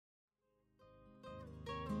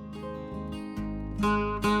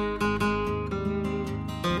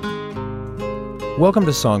Welcome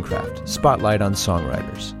to Songcraft, Spotlight on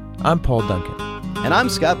Songwriters. I'm Paul Duncan. And I'm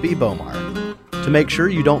Scott B. Bomar. To make sure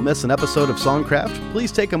you don't miss an episode of Songcraft,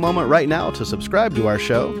 please take a moment right now to subscribe to our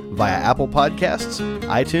show via Apple Podcasts,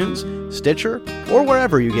 iTunes, Stitcher, or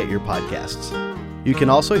wherever you get your podcasts. You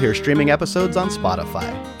can also hear streaming episodes on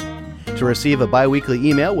Spotify. To receive a bi-weekly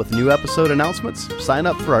email with new episode announcements, sign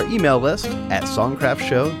up for our email list at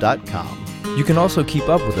songcraftshow.com. You can also keep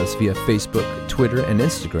up with us via Facebook, Twitter, and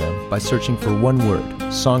Instagram by searching for one word,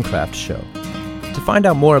 Songcraft Show. To find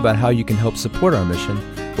out more about how you can help support our mission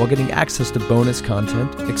while getting access to bonus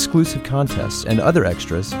content, exclusive contests, and other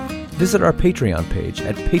extras, visit our Patreon page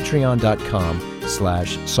at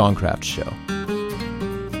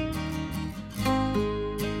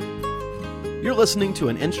patreon.com/songcraftshow. You're listening to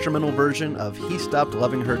an instrumental version of He Stopped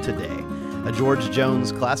Loving Her Today, a George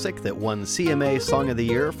Jones classic that won CMA Song of the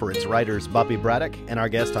Year for its writers Bobby Braddock and our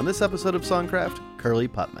guest on this episode of Songcraft, Curly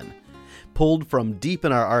Putman. Pulled from deep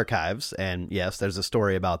in our archives, and yes, there's a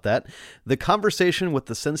story about that, the conversation with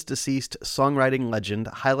the since-deceased songwriting legend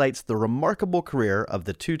highlights the remarkable career of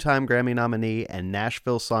the two-time Grammy nominee and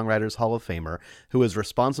Nashville Songwriters Hall of Famer, who is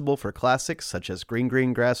responsible for classics such as Green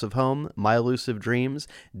Green Grass of Home, My Elusive Dreams,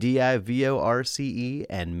 DIVORCE,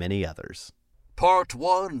 and many others. Part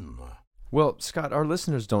 1. Well, Scott, our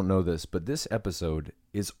listeners don't know this, but this episode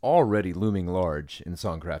is already looming large in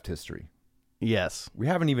Songcraft history. Yes. We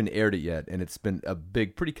haven't even aired it yet, and it's been a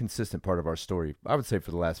big, pretty consistent part of our story, I would say,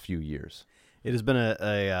 for the last few years. It has been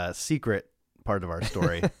a secret part of our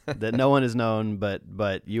story that no one has known but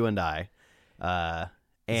you and I.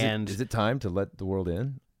 Is it time to let the world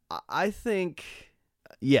in? I think,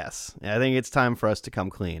 yes. I think it's time for us to come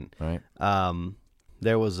clean. Right.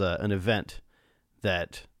 There was an event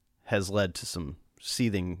that has led to some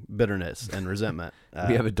seething bitterness and resentment.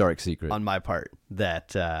 We have a dark secret on my part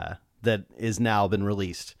that is now been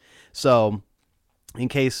released. So, in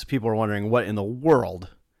case people are wondering what in the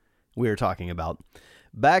world we are talking about,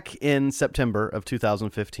 back in September of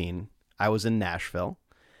 2015, I was in Nashville.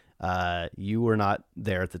 You were not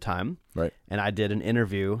there at the time. Right. And I did an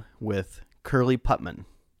interview with Curly Putman,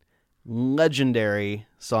 legendary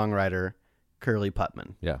songwriter Curly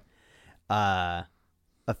Putman. Yeah.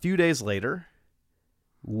 A few days later,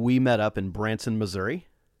 we met up in Branson, Missouri.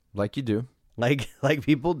 Like you do. Like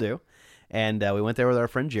people do. And we went there with our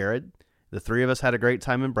friend Jared. The three of us had a great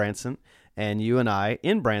time in Branson. And you and I,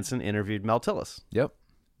 in Branson, interviewed Mel Tillis. Yep.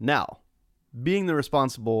 Now, being the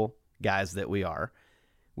responsible guys that we are,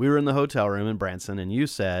 we were in the hotel room in Branson, and you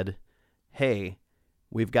said, hey,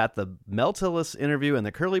 we've got the Mel Tillis interview and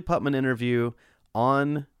the Curly Putman interview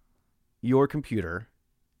on your computer.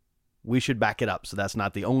 We should back it up, so that's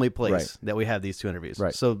not the only place that we have these two interviews.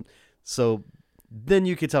 Right. So then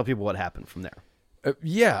you could tell people what happened from there.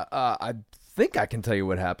 I think I can tell you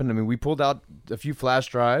what happened. I mean, we pulled out a few flash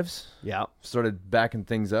drives. Yeah. Started backing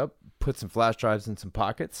things up, put some flash drives in some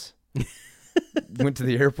pockets, went to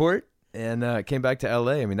the airport, and came back to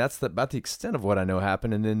L.A. I mean, that's about the extent of what I know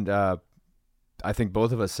happened. And then I think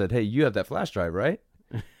both of us said, hey, you have that flash drive, right?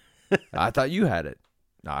 I thought you had it.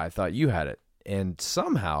 I thought you had it. And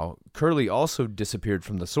somehow, Curly also disappeared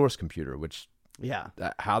from the source computer, which... Yeah.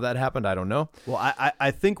 How that happened, I don't know. Well,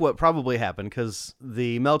 I think what probably happened, because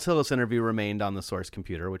the Mel Tillis interview remained on the source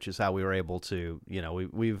computer, which is how we were able to,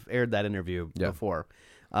 we've aired that interview before.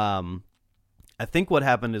 I think what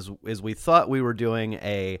happened is we thought we were doing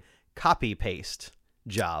a copy-paste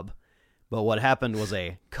job, but what happened was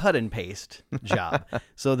a cut-and-paste job.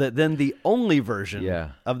 So that then the only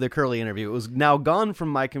version of the Curly interview, it was now gone from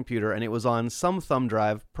my computer, and it was on some thumb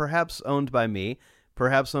drive, perhaps owned by me,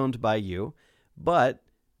 perhaps owned by you. But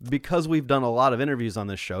because we've done a lot of interviews on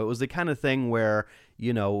this show, it was the kind of thing where,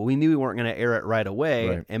 we knew we weren't going to air it right away.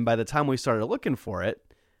 Right. And by the time we started looking for it,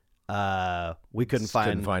 we couldn't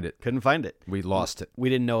find it. Couldn't find it. We lost it. We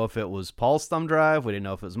didn't know if it was Paul's thumb drive. We didn't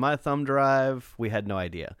know if it was my thumb drive. We had no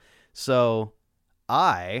idea. So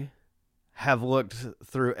I have looked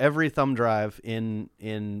through every thumb drive in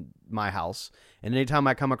my house, and anytime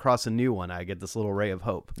I come across a new one, I get this little ray of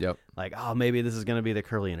hope. Yep. Like, oh, maybe this is going to be the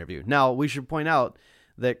Curly interview. Now, we should point out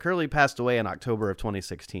that Curly passed away in October of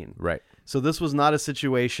 2016. Right. So this was not a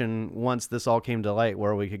situation once this all came to light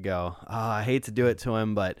where we could go, I hate to do it to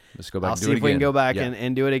him, but let's go back I'll and do see it if we can again. go back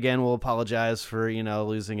and do it again. We'll apologize for,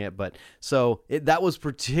 losing it. But so that was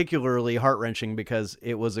particularly heart-wrenching because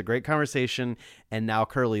it was a great conversation, and now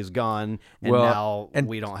Curly's gone, and now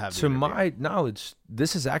we don't have the To interview. my knowledge,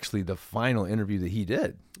 this is actually the final interview that he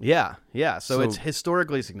did. Yeah. So it's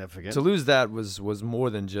historically significant. To lose that was more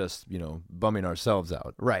than just, bumming ourselves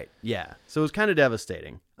out. Right. Yeah. So it was kind of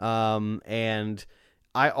devastating. And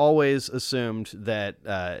I always assumed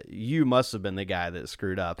that you must have been the guy that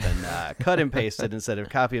screwed up and cut and pasted instead of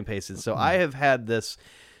copy and pasted. So I have had this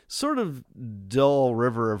sort of dull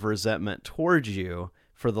river of resentment towards you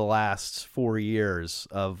for the last 4 years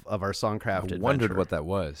of our Songcraft adventure. I wondered what that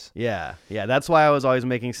was. Yeah. That's why I was always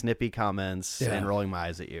making snippy comments and rolling my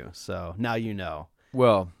eyes at you. So now you know.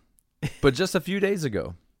 Well, but just a few days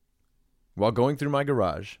ago, while going through my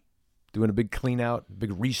garage, doing a big clean out,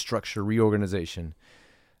 big restructure, reorganization,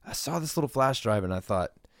 I saw this little flash drive and I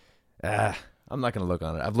thought, I'm not going to look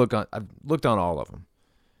on it. I've looked on all of them.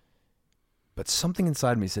 But something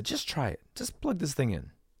inside me said, just try it. Just plug this thing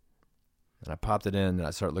in. And I popped it in and I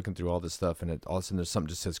started looking through all this stuff and all of a sudden there's something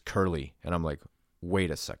that just says Curly. And I'm like, wait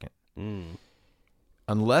a second.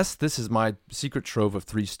 Unless this is my secret trove of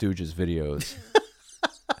Three Stooges videos,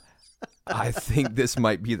 I think this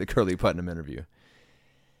might be the Curly Putnam interview.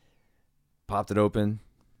 Popped it open.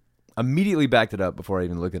 Immediately backed it up before I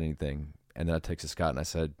even looked at anything. And then I texted Scott and I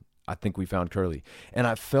said, I think we found Curly. And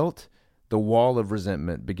I felt the wall of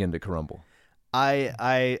resentment begin to crumble.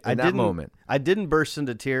 I didn't burst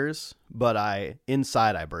into tears, but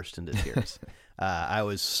inside I burst into tears. I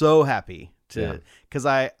was so happy because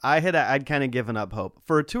I'd kind of given up hope.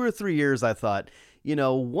 For 2 or 3 years, I thought,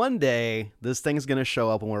 one day this thing's going to show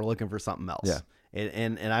up and we're looking for something else. Yeah.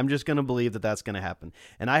 And I'm just going to believe that that's going to happen.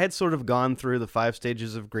 And I had sort of gone through the 5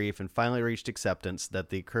 stages of grief and finally reached acceptance that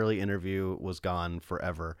the Curly interview was gone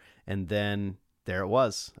forever. And then there it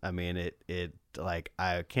was. I mean, it like,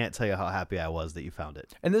 I can't tell you how happy I was that you found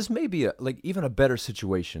it. And this may be even a better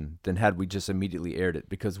situation than had we just immediately aired it,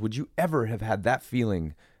 because would you ever have had that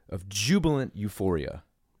feeling of jubilant euphoria?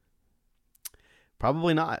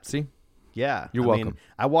 Probably not. See? Yeah. You're welcome.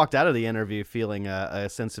 I walked out of the interview feeling a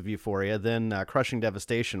sense of euphoria, then crushing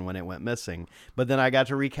devastation when it went missing. But then I got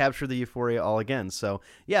to recapture the euphoria all again. So,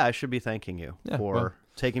 yeah, I should be thanking you for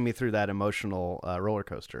taking me through that emotional roller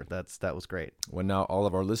coaster. That was great. Well, now all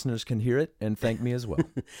of our listeners can hear it and thank me as well.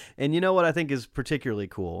 And you know what I think is particularly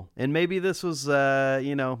cool? And maybe this was,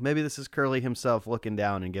 maybe this is Curly himself looking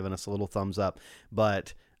down and giving us a little thumbs up.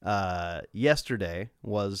 But yesterday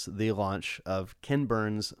was the launch of Ken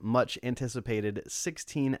Burns' much anticipated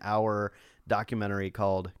 16-hour documentary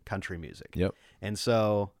called Country Music. Yep. And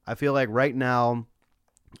so I feel like right now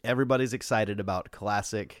everybody's excited about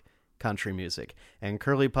classic country music, and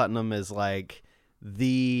Curly Putnam is like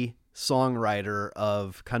the songwriter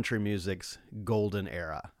of country music's golden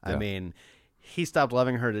era. Yeah. I mean, He Stopped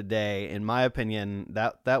Loving Her Today, in my opinion,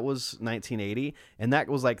 that was 1980, and that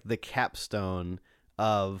was like the capstone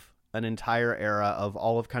of an entire era of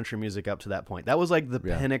all of country music up to that point. That was like the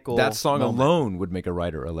pinnacle. That song moment. alone would make a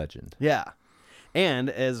writer a legend. Yeah. And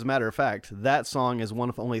as a matter of fact, that song is one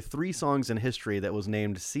of only 3 songs in history that was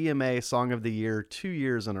named CMA Song of the Year 2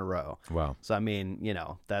 years in a row. Wow. So, I mean,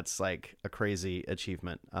 that's like a crazy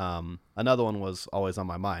achievement. Another one was always on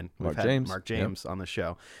my mind. Mark James. Mark James on the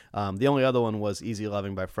show. The only other one was Easy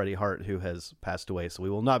Loving by Freddie Hart, who has passed away. So we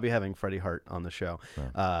will not be having Freddie Hart on the show.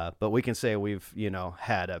 Oh. But we can say we've,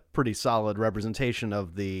 had a pretty solid representation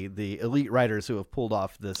of the elite writers who have pulled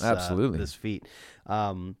off this, this feat.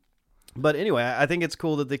 But anyway, I think it's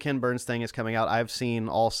cool that the Ken Burns thing is coming out. I've seen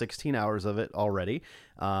all 16 hours of it already.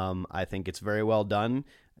 I think it's very well done.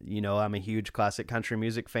 I'm a huge classic country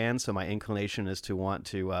music fan, so my inclination is to want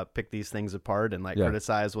to pick these things apart and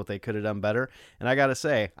criticize what they could have done better. And I got to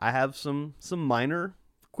say, I have some minor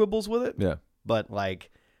quibbles with it. Yeah. But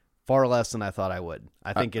far less than I thought I would.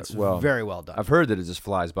 I think it's very well done. I've heard that it just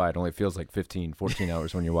flies by. It only feels like 15, 14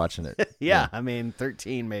 hours when you're watching it. Yeah, I mean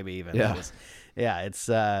 13 maybe even. Yeah.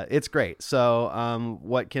 It's great. So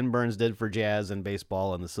what Ken Burns did for jazz and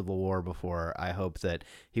baseball and the Civil War before, I hope that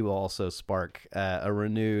he will also spark a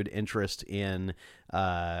renewed interest in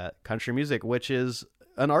country music, which is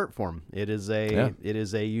an art form. It is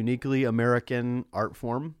a uniquely American art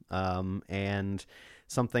form, and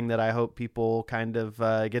something that I hope people kind of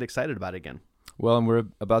get excited about again. Well, and we're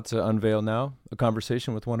about to unveil now a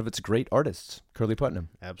conversation with one of its great artists, Curly Putnam.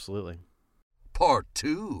 Absolutely. Part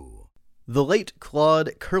 2. The late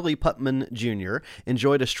Claude Curly Putnam Jr.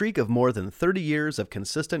 enjoyed a streak of more than 30 years of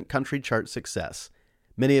consistent country chart success.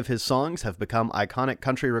 Many of his songs have become iconic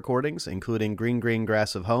country recordings, including Green Green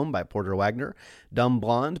Grass of Home by Porter Wagoner, Dumb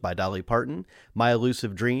Blonde by Dolly Parton, My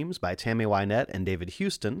Elusive Dreams by Tammy Wynette and David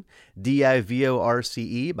Houston,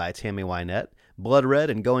 DIVORCE by Tammy Wynette, Blood Red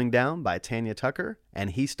and Going Down by Tanya Tucker,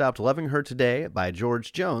 and He Stopped Loving Her Today by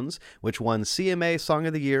George Jones, which won CMA Song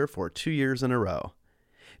of the Year for 2 years in a row.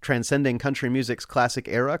 Transcending country music's classic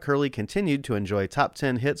era, Curly continued to enjoy top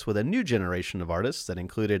 10 hits with a new generation of artists that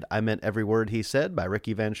included I Meant Every Word He Said by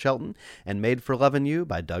Ricky Van Shelton and Made for Lovin' You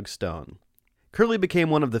by Doug Stone. Curly became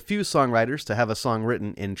one of the few songwriters to have a song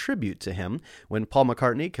written in tribute to him when Paul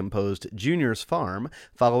McCartney composed Junior's Farm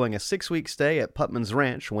following a 6-week stay at Putman's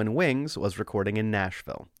Ranch when Wings was recording in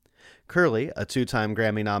Nashville. Curly, a 2-time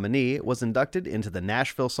Grammy nominee, was inducted into the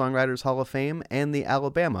Nashville Songwriters Hall of Fame and the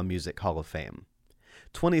Alabama Music Hall of Fame.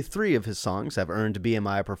 23 of his songs have earned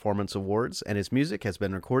BMI Performance Awards, and his music has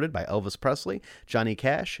been recorded by Elvis Presley, Johnny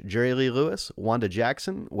Cash, Jerry Lee Lewis, Wanda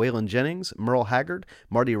Jackson, Waylon Jennings, Merle Haggard,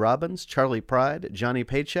 Marty Robbins, Charlie Pride, Johnny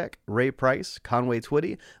Paycheck, Ray Price, Conway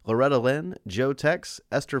Twitty, Loretta Lynn, Joe Tex,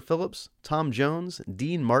 Esther Phillips, Tom Jones,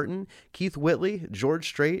 Dean Martin, Keith Whitley, George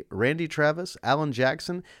Strait, Randy Travis, Alan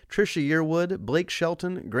Jackson, Trisha Yearwood, Blake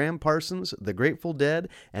Shelton, Graham Parsons, The Grateful Dead,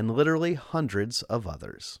 and literally hundreds of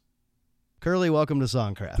others. Curly, welcome to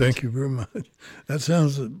Songcraft. Thank you very much. That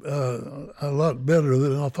sounds a lot better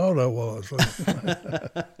than I thought I was.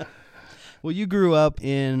 Well, you grew up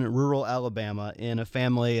in rural Alabama in a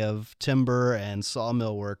family of timber and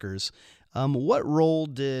sawmill workers. What role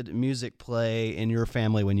did music play in your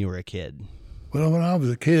family when you were a kid? Well, when I was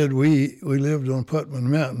a kid, we lived on Putman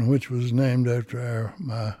Mountain, which was named after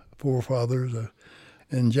my forefathers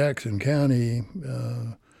in Jackson County,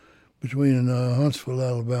 between Huntsville,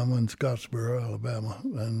 Alabama, and Scottsboro, Alabama.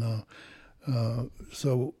 And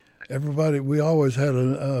so we always had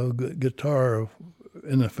a guitar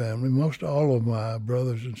in the family. Most all of my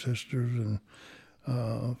brothers and sisters and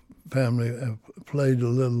family have played a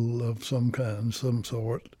little of some kind, some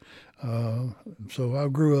sort. So I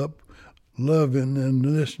grew up loving and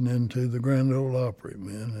listening to the Grand Ole Opry,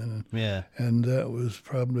 man. And that was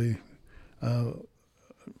probably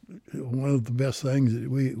one of the best things that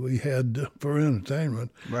we had for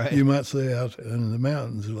entertainment, right? You might say, out in the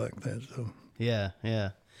mountains like that. So yeah.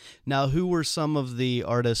 Now, who were some of the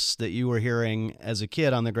artists that you were hearing as a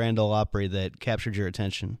kid on the Grand Ole Opry that captured your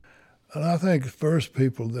attention? And I think the first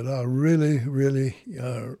people that I really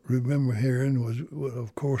remember hearing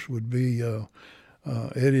of course, would be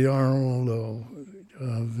Eddie Arnold,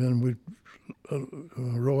 then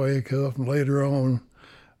Roy Acuff, and later on.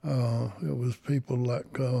 It was people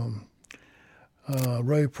like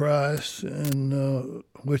Ray Price, and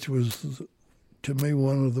which was, to me,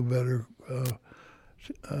 one of the better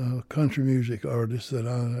country music artists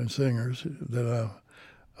and singers that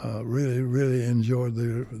I really enjoyed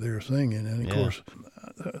their singing. And of course,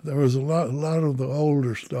 there was a lot of the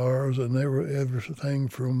older stars, and they were everything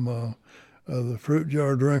from the fruit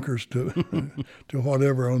jar drinkers to to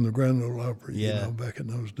whatever on the Grand Ole Opry, back in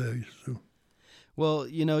those days. So. Well,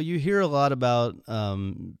 you hear a lot about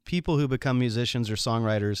people who become musicians or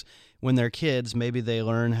songwriters when they're kids. Maybe they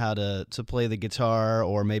learn how to play the guitar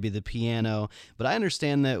or maybe the piano. But I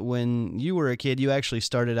understand that when you were a kid, you actually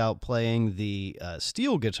started out playing the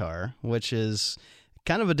steel guitar, which is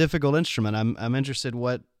kind of a difficult instrument. I'm interested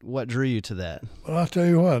what drew you to that. Well, I'll tell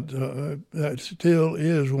you what, that still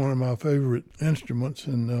is one of my favorite instruments.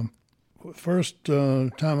 And first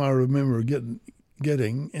time I remember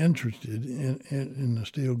getting interested in the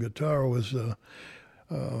steel guitar was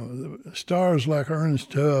stars like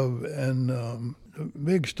Ernest Tubb and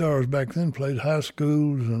big stars back then played high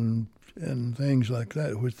schools and things like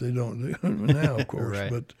that, which they don't do now, of course.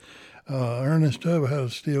 Right. But Ernest Tubb had a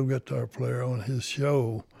steel guitar player on his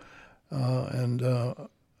show, and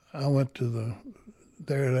I went to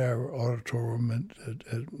our auditorium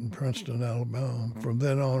at Princeton, Alabama. From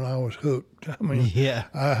then on, I was hooked. I mean,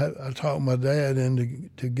 I talked my dad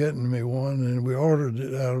into getting me one, and we ordered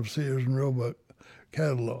it out of Sears and Roebuck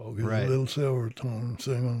catalog. It was a little silver tone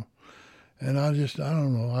single, and I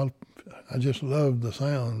don't know. I just loved the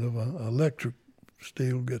sound of an electric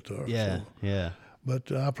steel guitar. Yeah.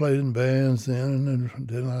 But I played in bands then, and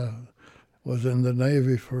then I was in the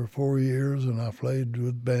Navy for 4 years, and I played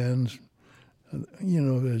with bands.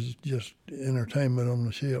 There's just entertainment on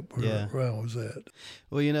the ship where I was at.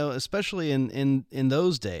 Well, especially in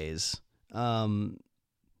those days,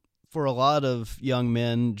 for a lot of young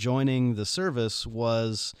men, joining the service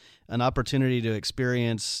was an opportunity to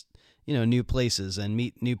experience, new places and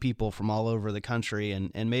meet new people from all over the country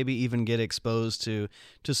and maybe even get exposed to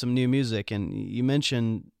some new music. And you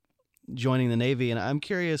mentioned joining the Navy, and I'm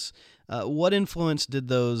curious, what influence did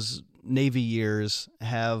those Navy years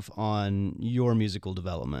have on your musical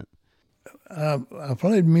development? I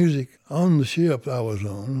played music on the ship I was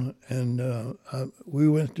on, and we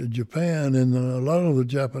went to Japan, and a lot of the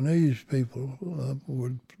Japanese people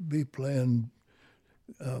would be playing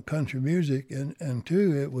country music, and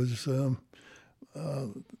too, it was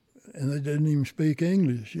and they didn't even speak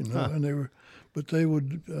English, and but they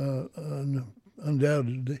would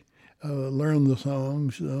undoubtedly learn the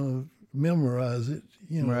songs, memorize it,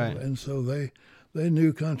 Right. and so they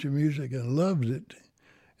knew country music and loved it,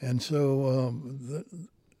 and so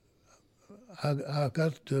I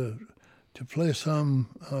got to play some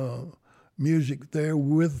music there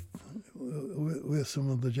with some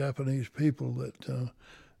of the Japanese people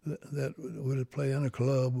that would play in a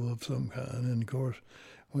club of some kind. And of course,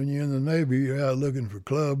 when you're in the Navy, you're out looking for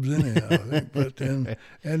clubs anyhow. But and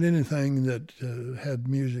anything that had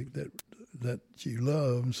music that you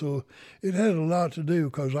love. And so it had a lot to do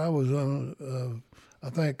because I was on. I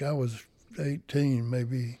think I was 18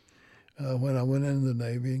 maybe when I went into the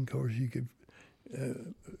Navy. And of course, you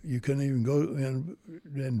couldn't even go in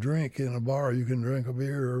and drink in a bar. You can drink a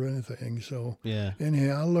beer or anything. So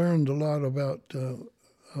anyhow, I learned a lot about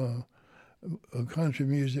country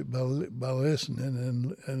music by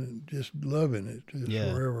listening and just loving it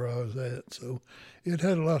wherever I was at. So it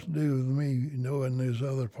had a lot to do with me knowing there's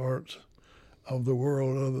other parts of the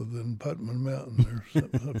world other than Putman Mountain or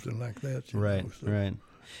something like that. Right.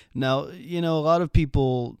 Now, a lot of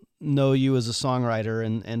people know you as a songwriter,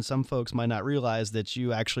 and some folks might not realize that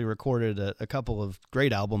you actually recorded a couple of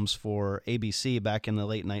great albums for ABC back in the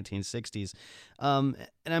late 1960s. And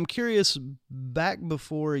I'm curious, back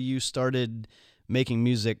before you started making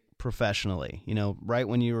music professionally, right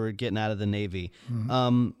when you were getting out of the Navy,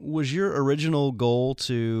 was your original goal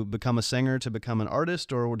to become a singer, to become an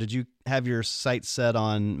artist, or did you have your sights set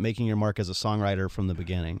on making your mark as a songwriter from the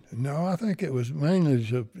beginning? No, I think it was mainly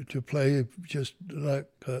to play just like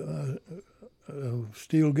a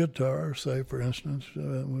steel guitar, say, for instance,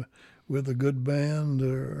 with a good band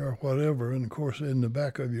or whatever. And, of course, in the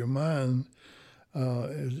back of your mind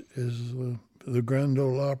is the Grand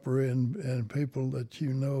Ole Opry and people that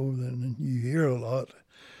and you hear a lot.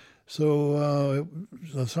 So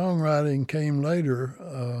the songwriting came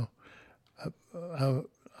later. I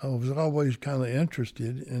was always kind of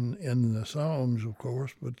interested in the songs, of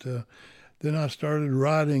course, but then I started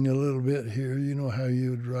writing a little bit here. You know how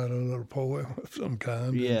you would write a little poem of some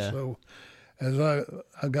kind. Yeah. And so as I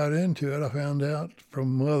got into it, I found out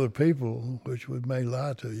from other people, which may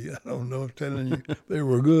lie to you. I don't know if telling you they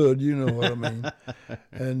were good, you know what I mean.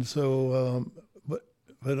 And so, but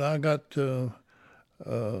I got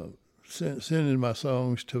sending my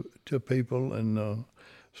songs to people, and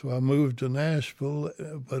so I moved to Nashville,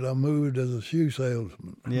 but I moved as a shoe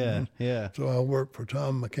salesman. Yeah. So I worked for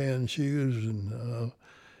Tom McCann Shoes, and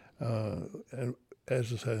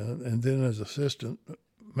as I said, and then as assistant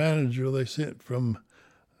manager, they sent from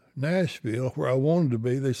Nashville, where I wanted to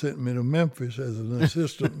be, they sent me to Memphis as an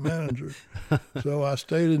assistant manager. So I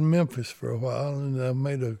stayed in Memphis for a while, and I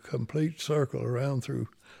made a complete circle around through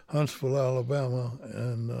Huntsville, Alabama.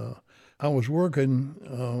 And I was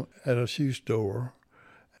working at a shoe store,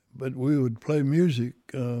 but we would play music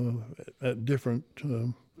at different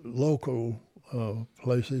local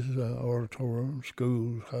places, auditoriums,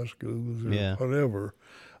 schools, high schools, or whatever,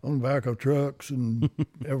 on the back of trucks and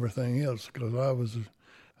everything else, because I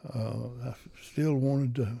still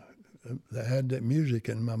wanted to had that music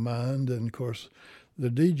in my mind. And of course the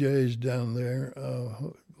DJs down there,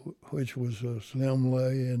 which was Slim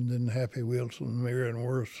Lay and then Happy Wilson, Marion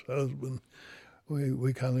Worth's husband,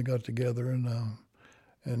 we kind of got together, and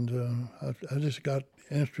I just got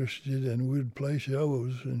interested, and we'd play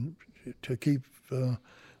shows and to keep the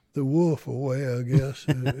wolf away, I guess.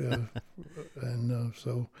 And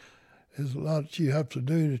so there's a lot you have to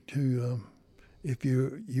do to if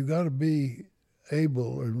you got to be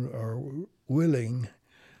able or willing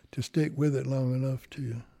to stick with it long enough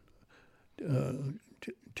to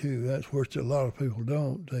that's where a lot of people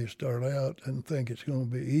don't. They start out and think it's going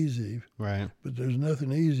to be easy, right? But there's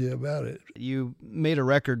nothing easy about it. You made a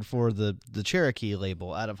record for the Cherokee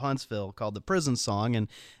label out of Huntsville called The Prison Song, and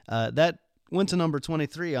that went to number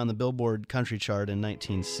 23 on the Billboard Country Chart in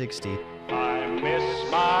 1960. I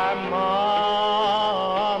miss my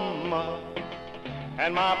mama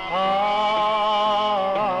and my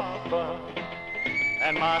papa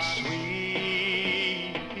and my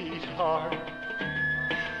sweetheart.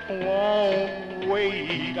 Won't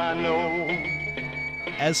wait, I know.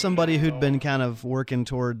 As somebody who'd been kind of working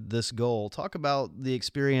toward this goal, talk about the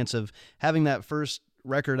experience of having that first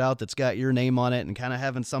record out that's got your name on it and kind of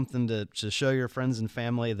having something to show your friends and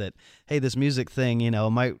family that, hey, this music thing,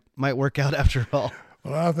 might work out after all.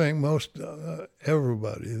 Well, I think most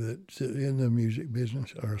everybody that's in the music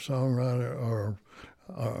business or a songwriter or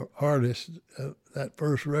artist, that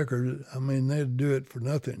first record, I mean, they'd do it for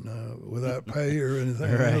nothing, without pay or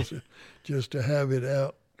anything else, just to have it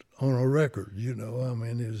out on a record. You know, I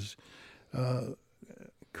mean, of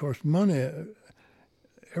course, money.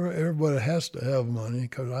 Everybody has to have money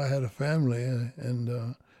because I had a family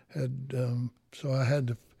and so I had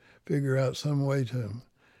to figure out some way to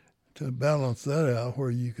balance that out where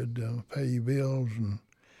you could pay your bills, and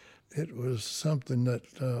it was something that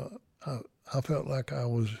I felt like I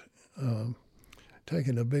was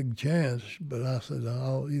taking a big chance, but I said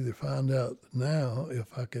I'll either find out now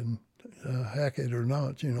if I can hack it or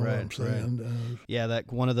not. You know what I'm saying? Right. Yeah, that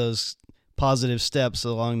one of those positive steps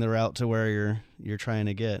along the route to where you're trying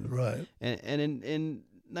to get. Right. And in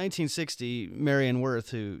 1960, Marion Worth,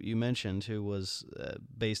 who you mentioned, who was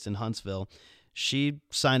based in Huntsville, she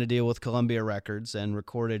signed a deal with Columbia Records and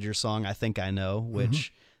recorded your song "I Think I Know,"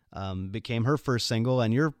 which became her first single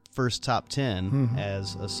and your first top 10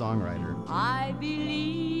 as a songwriter. I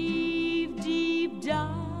believe deep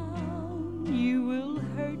down you will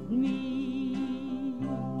hurt me,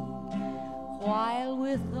 while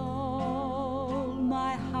with all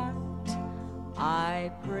my heart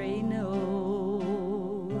I pray no.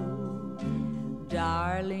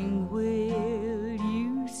 Darling, will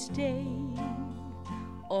you stay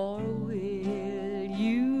or will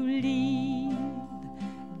you leave?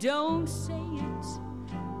 Don't say it,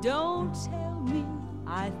 don't tell me,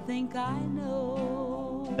 I think I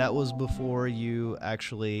know. That was before you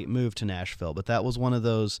actually moved to Nashville, but that was one of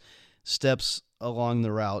those steps along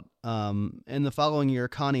the route. In the following year,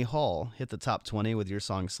 Connie Hall hit the top 20 with your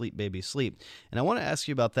song "Sleep Baby Sleep." And I want to ask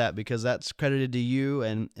you about that because that's credited to you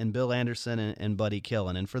and Bill Anderson and Buddy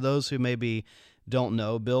Killen. And for those who maybe don't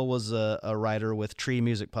know, Bill was a writer with Tree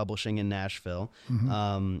Music Publishing in Nashville.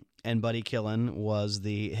 And Buddy Killen was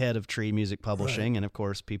the head of Tree Music Publishing. Right. And of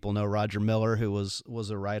course, people know Roger Miller, who was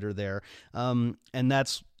a writer there. And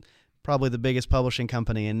that's probably the biggest publishing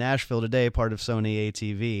company in Nashville today, part of Sony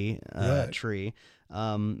ATV, right. Tree.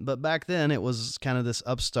 But back then it was kind of this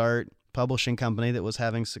upstart publishing company that was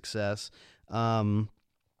having success.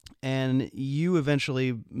 And you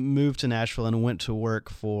eventually moved to Nashville and went to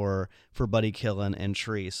work for Buddy Killen and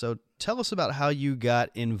Tree. So tell us about how you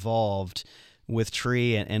got involved with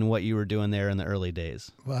Tree and what you were doing there in the early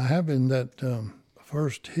days. Well, having that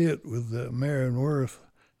first hit with Marion Worth,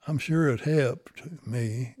 I'm sure it helped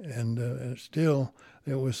me, and still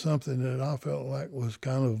it was something that I felt like was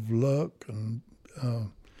kind of luck,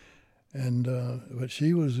 but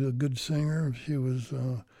she was a good singer. She was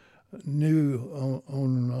new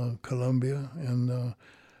on Columbia, and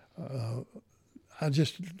I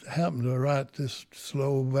just happened to write this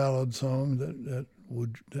slow ballad song that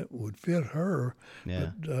would fit her.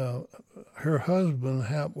 Yeah. But her husband,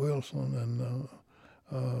 Hap Wilson, and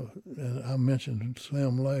I mentioned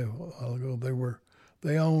Slim Lay a while ago.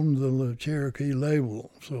 They owned the Cherokee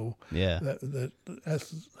label, so yeah,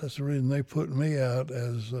 that's the reason they put me out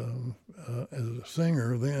as a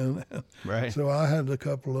singer then. Right. So I had a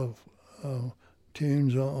couple of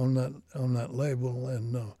tunes on that label,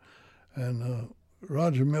 and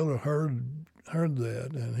Roger Miller heard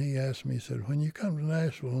that, and he asked me. He said, "When you come to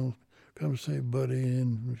Nashville, come see Buddy."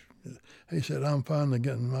 And he said, "I'm finally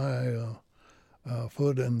getting my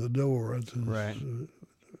foot in the door." Right.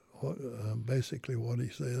 Basically what he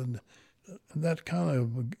said. That kind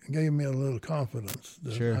of gave me a little confidence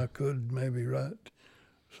that sure. I could maybe write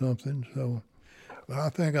something. So, but I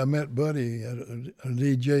think I met Buddy at a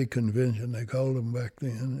DJ convention, they called him back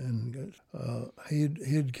then, and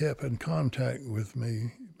he'd kept in contact with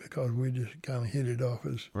me because we just kind of hit it off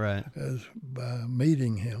as by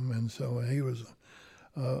meeting him, and so he was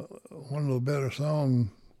one of the better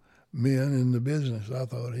song men in the business. I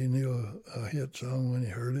thought he knew a hit song when he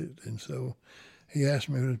heard it, and so he asked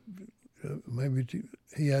me to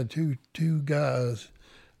he had two guys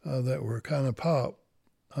that were kind of pop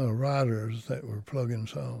writers that were plugging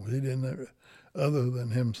songs. He didn't have, other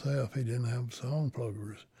than himself, he didn't have song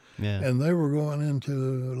pluggers. Yeah. And they were going into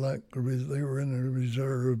they were in the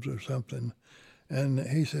reserves or something, and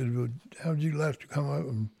he said, "Well, how'd you like to come up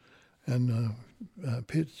and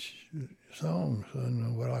pitch songs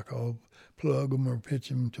and what I call plug them or pitch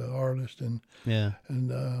them to artists?" And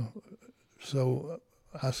so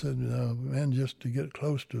I said, "Man, just to get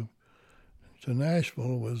close to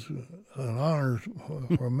Nashville was an honor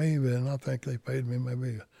for me." And I think they paid me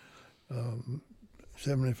maybe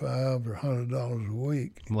 $75 or $100 a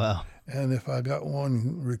week. Wow! And if I got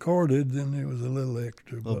one recorded, then it was a little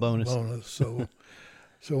extra bonus.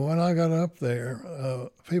 So when I got up there,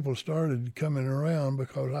 people started coming around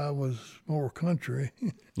because I was more country.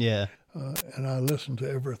 Yeah. And I listened to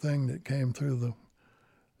everything that came through the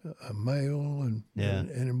mail, and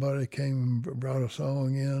anybody came and brought a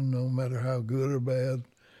song in, no matter how good or bad.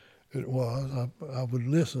 it was. I would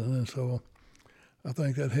listen, and so I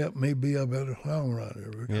think that helped me be a better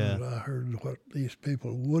songwriter because I heard what these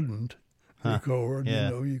people wouldn't record. Yeah.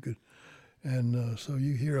 You know, you could, and so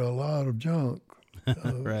you hear a lot of junk,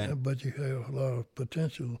 Right. but you have a lot of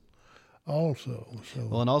potential also. So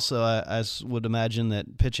Well, and also I would imagine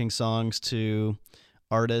that pitching songs to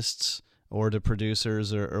artists or to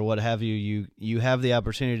producers or what have you, you have the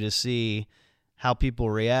opportunity to see how people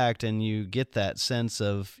react, and you get that sense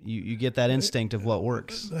of you get that instinct of what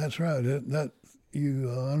works. that's right. That you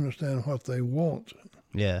understand what they won't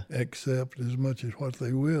Yeah. accept as much as what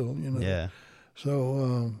they will. You know. Yeah.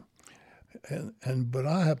 So, but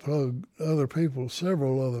I have plugged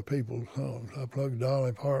several other people's songs. I plugged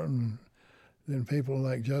Dolly Parton, then people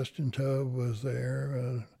like Justin Tubb was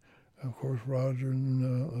there, of course Roger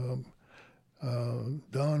and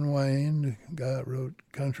Don Wayne, the guy that wrote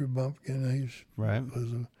Country Bumpkin.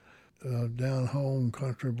 Was a down-home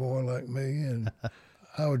country boy like me, and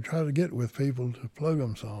I would try to get with people to plug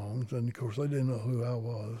them songs, and of course they didn't know who I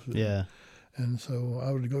was. Yeah. And so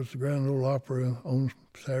I would go to the Grand Ole Opera on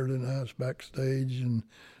Saturday nights backstage, and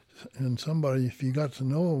somebody, if you got to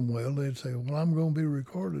know them well, they'd say, well, I'm going to be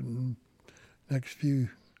recorded in the next few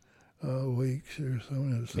weeks or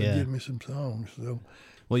so, so give me some songs. So,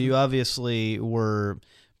 well, you obviously were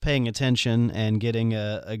paying attention and getting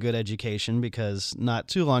a good education, because not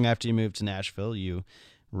too long after you moved to Nashville, you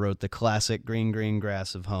wrote the classic Green, Green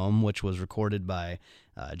Grass of Home, which was recorded by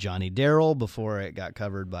Johnny Darrell before it got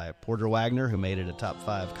covered by Porter Wagner, who made it a top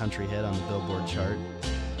 5 country hit on the Billboard chart.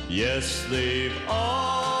 Yes, they've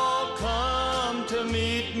all come to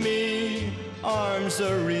meet me. Arms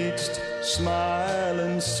are reached,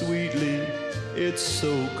 smiling sweetly. It's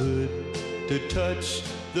so good to touch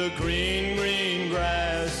the green, green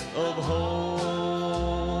grass of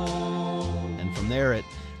home. And from there, it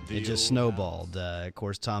just snowballed. Of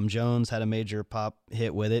course, Tom Jones had a major pop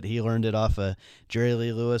hit with it. He learned it off a Jerry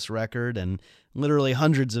Lee Lewis record, and literally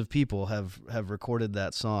hundreds of people have recorded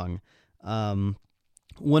that song.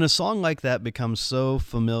 When a song like that becomes so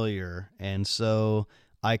familiar and so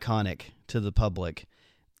iconic to the public,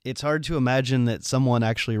 it's hard to imagine that someone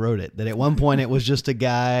actually wrote it, that at one point it was just a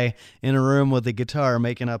guy in a room with a guitar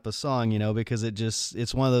making up a song, because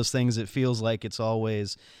it's one of those things that feels like it's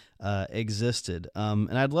always existed.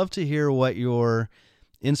 And I'd love to hear what your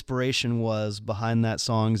inspiration was behind that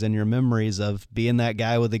songs and your memories of being that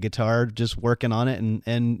guy with the guitar, just working on it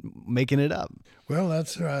and making it up. Well,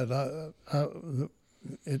 that's right.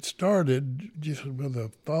 It started just with a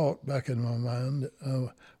thought back in my mind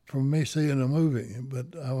from me seeing a movie, but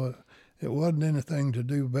it wasn't anything to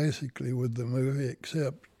do basically with the movie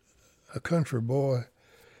except a country boy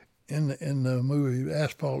in the movie.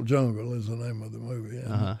 Asphalt Jungle is the name of the movie,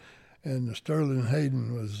 and Sterling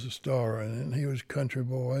Hayden was the star in it. And he was a country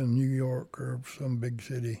boy in New York or some big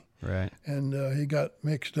city, right? And he got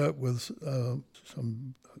mixed up with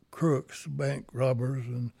some crooks, bank robbers,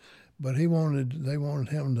 but they wanted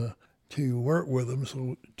him to work with them,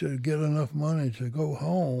 so to get enough money to go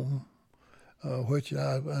home, which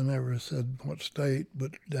I never said what state,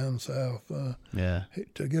 but down south. To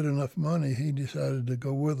get enough money, he decided to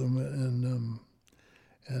go with them,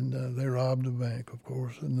 and they robbed the bank, of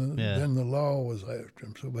course, and then the law was after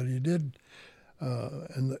him. So, but he did,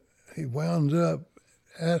 he wound up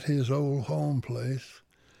at his old home place,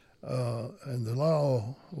 and the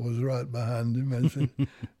law was right behind him,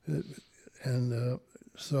 and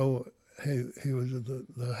so. He was at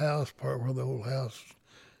the house part where the old house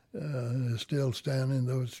is still standing.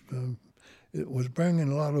 It was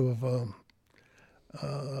bringing a lot of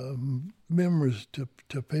memories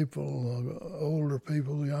to people, older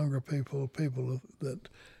people, younger people that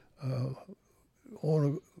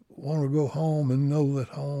want to go home and know that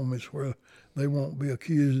home is where they won't be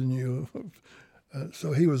accusing you.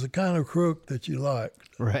 So he was the kind of crook that you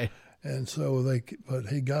liked, right? And so but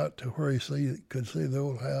he got to where he could see the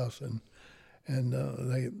old house, and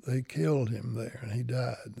they killed him there, and he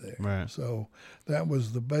died there. Right. So that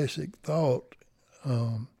was the basic thought,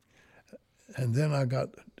 and then I got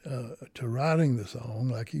to writing the song.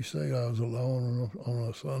 Like you say, I was alone on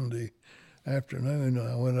a Sunday afternoon.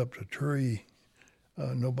 I went up to a tree,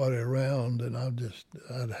 nobody around, and I'd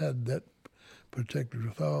had that particular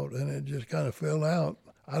thought, and it just kind of fell out.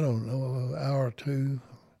 I don't know, an hour or two.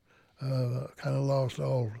 Kind of lost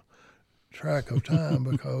all track of time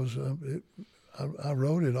because I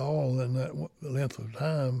wrote it all in that length of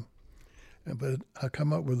time, but I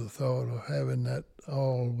come up with the thought of having that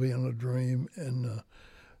all being a dream, and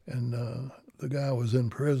the guy was in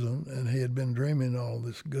prison, and he had been dreaming all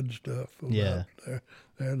this good stuff about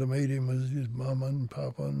there to meet him was his mama and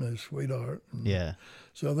papa and his sweetheart. And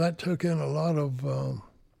so that took in a lot of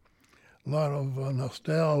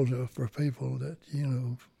nostalgia for people that, you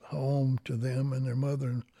know, home to them and their mother.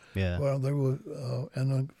 And, well, there was,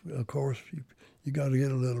 and of course, you got to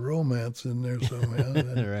get a little romance in there somehow.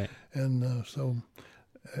 And, right. And so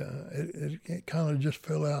it kind of just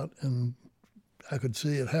fell out, and I could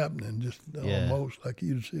see it happening, just almost like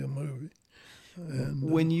you'd see a movie.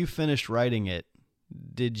 And when you finished writing it,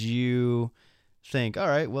 did you think, all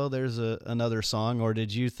right, well, there's another song, or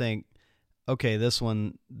did you think, okay, this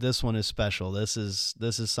one is special. This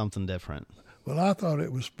is something different. Well, I thought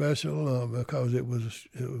it was special because it was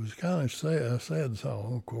kind of a sad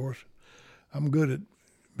song. Of course, I'm good at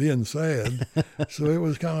being sad, so it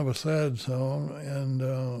was kind of a sad song,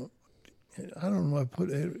 and I don't know.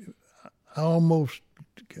 I almost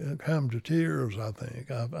come to tears. I think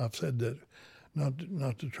I've said that,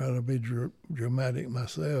 not to try to be dramatic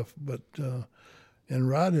myself, but in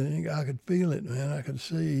writing, I could feel it, man. I could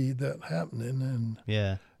see that happening,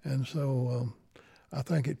 and so I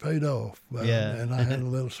think it paid off. And I had a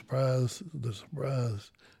little surprise. The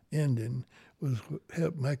surprise ending was what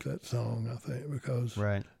helped make that song, I think, because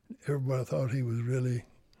everybody thought he was really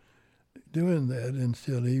doing that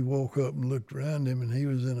until he woke up and looked around him, and he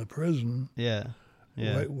was in a prison.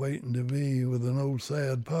 Waiting to be with an old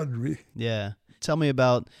sad padre. Yeah. Tell me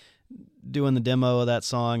about doing the demo of that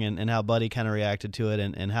song and how Buddy kind of reacted to it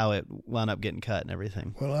and how it wound up getting cut and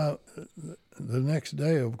everything. Well, the next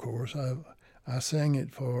day, of course, I sang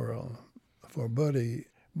it for Buddy.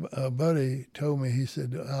 Buddy told me, he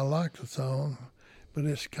said, I like the song, but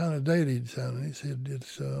it's kind of dated sounding. He said,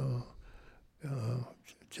 it's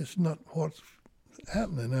just not what's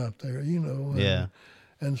happening out there, you know.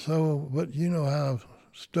 And so, but you know how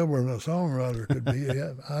stubborn a songwriter could be.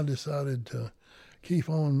 I decided to keep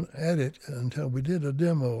on at it until we did a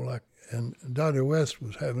demo, and Dottie West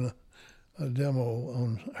was having a demo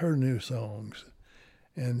on her new songs.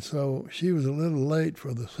 And so she was a little late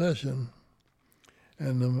for the session,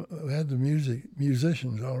 and we had the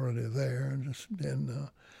musicians already there.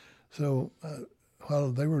 So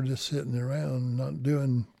while they were just sitting around not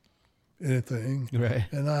doing anything,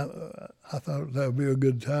 and I thought that would be a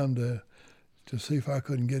good time to see if I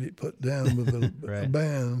couldn't get it put down with a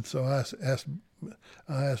band. So I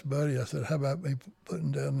asked Buddy, I said, how about me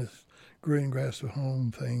putting down this Green Grass to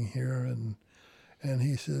Home thing here? And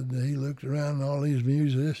he said, he looked around, all these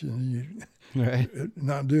musicians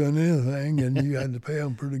not doing anything, and you had to pay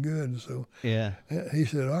them pretty good. So he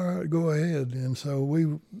said, all right, go ahead. And so we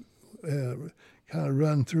kind of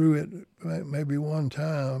run through it maybe one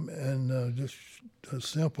time, and just a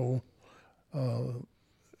simple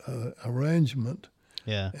arrangement.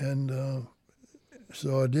 And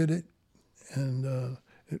so I did it, and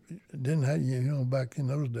it didn't have, you know, back in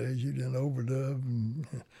those days, you didn't overdub, and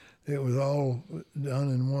it was all done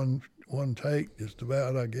in one take, just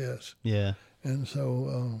about, I guess. And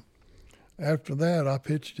so after that, I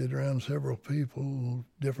pitched it around several people,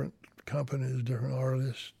 different companies, different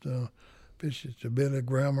artists. Pitched it to Billy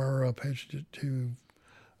Grammer. I pitched it to,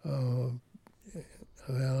 I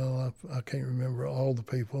can't remember all the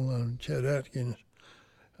people. Chet Atkins.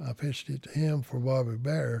 I pitched it to him for Bobby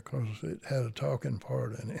Bare because it had a talking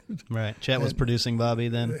part in it. Chet was producing Bobby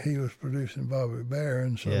then? He was producing Bobby Bare,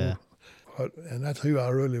 and so, and that's who I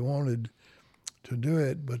really wanted to do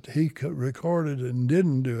it, but he recorded and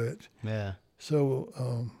didn't do it.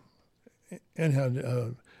 So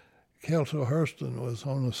anyhow, Kelso Hurston was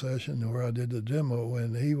on the session where I did the demo,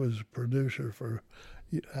 and he was a producer for,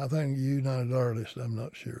 I think, United Artists, I'm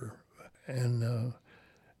not sure. And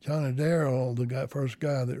Johnny Darrell, the first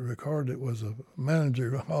guy that recorded it, was a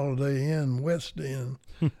manager of Holiday Inn, West End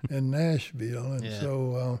in Nashville. And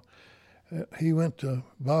so he went to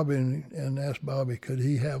Bobby and asked Bobby, could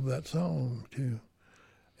he have that song too?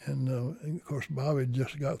 And of course, Bobby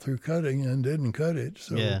just got through cutting and didn't cut it.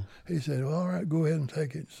 So he said, well, all right, go ahead and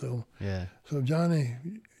take it. So so Johnny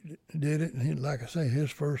did it, and he, like I say, his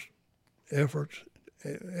first efforts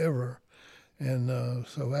ever. And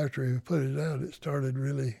so after he put it out, it started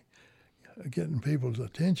really getting people's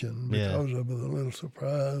attention because of the little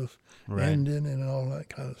surprise ending and all that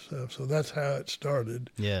kind of stuff. So that's how it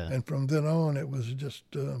started. And from then on, it was just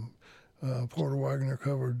Porter Wagoner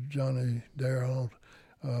covered Johnny Darrell.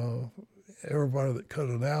 Everybody that cut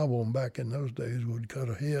an album back in those days would cut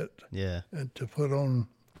a hit and to put on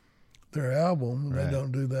their album. They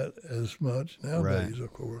don't do that as much nowadays,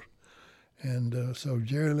 of course. And so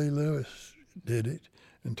Jerry Lee Lewis did it,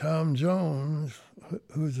 and Tom Jones,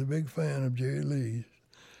 who's a big fan of Jerry Lee,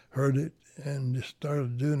 heard it and just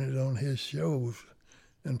started doing it on his shows,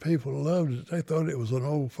 and people loved it. They thought it was an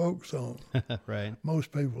old folk song. Right.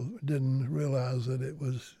 Most people didn't realize that it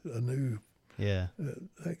was a new. Yeah.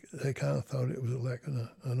 They kind of thought it was like an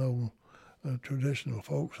old traditional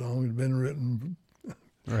folk song. It had been written.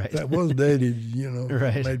 Right. That was dated,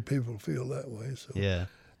 Right. Made people feel that way. So. Yeah.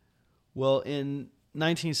 Well, in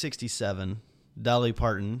 1967, Dolly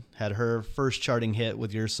Parton had her first charting hit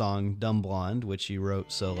with your song Dumb Blonde, which you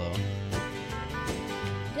wrote solo.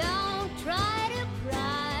 Don't try to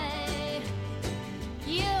cry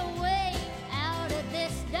your way out of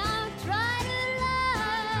this. Don't try to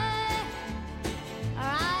lie, or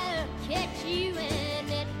I'll catch you in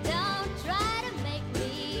it. Don't try to make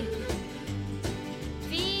me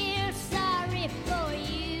feel sorry for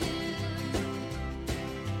you.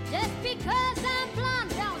 Just because I'm blonde,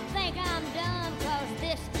 don't think I'm dumb, 'cause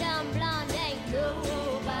this dumb blonde ain't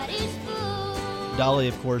nobody's fool. Dolly,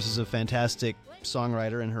 of course, is a fantastic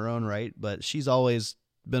songwriter in her own right, but she's always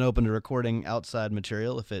been open to recording outside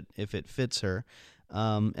material if it fits her.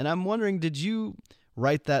 And I'm wondering, did you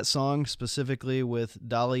write that song specifically with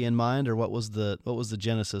Dolly in mind, or what was the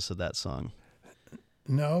genesis of that song?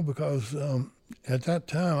 No, because at that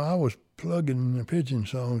time I was plugging the pigeon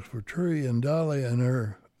songs for Tree, and Dolly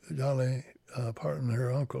Parton and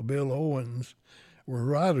her uncle Bill Owens were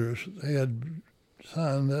writers. They had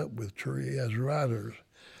signed up with Tree as writers,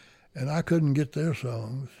 and I couldn't get her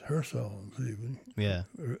songs even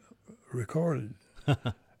recorded.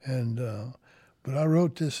 And but I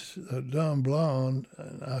wrote this Dumb Blonde,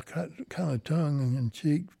 and I kind of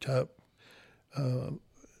tongue-in-cheek type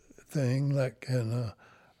thing, like, and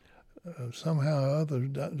somehow or other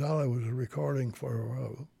Dolly was recording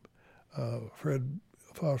for Fred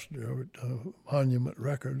Foster at Monument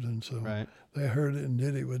Records, and so Right. they heard it and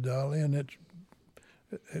did it with Dolly, and it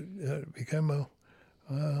became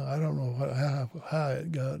I don't know how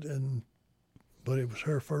it got, but it was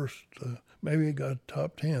her first. Maybe it got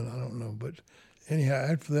top 10. I don't know, but anyhow,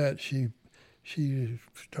 after that, she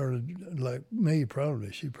started, like me,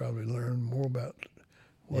 probably. She probably learned more about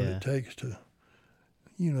what it takes to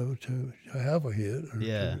have a hit.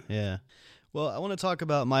 Yeah. Well, I want to talk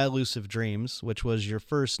about My Elusive Dreams, which was your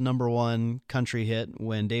first #1 country hit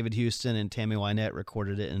when David Houston and Tammy Wynette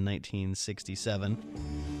recorded it in 1967.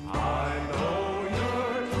 I know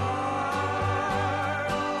you're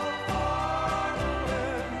tired of following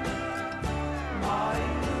my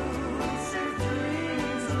elusive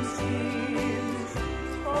dreams and schemes,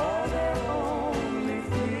 for they're only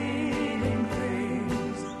fleeting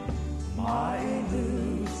dreams, my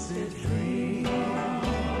elusive dreams,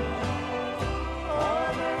 for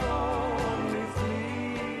they're only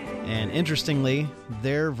fleeting. And interestingly,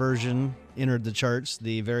 their version entered the charts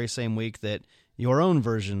the very same week that your own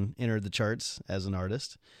version entered the charts as an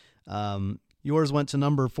artist. Yours went to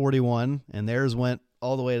number 41, and theirs went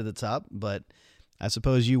all the way to the top, but I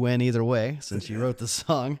suppose you win either way since you wrote the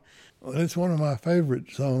song. Well, it's one of my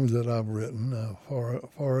favorite songs that I've written,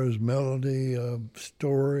 far as melody,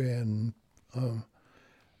 story, and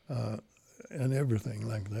everything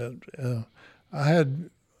like that. I have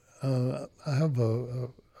a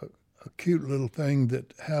cute little thing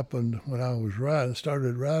that happened when I was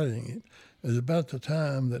started writing it. It was about the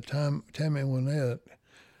time that Tammy Wynette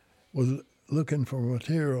was looking for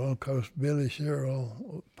material, because Billy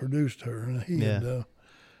Sherrill produced her, and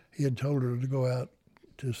he had told her to go out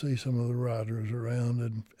to see some of the writers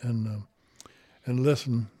around and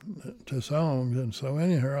listen to songs. And so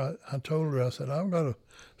anyhow, I told her, I said, I've got a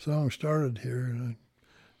song started here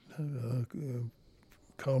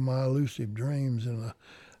called My Elusive Dreams, and I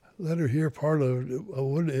let her hear part of it.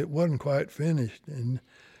 It wasn't quite finished, and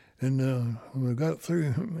when we got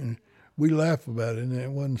through, and we laughed about it, and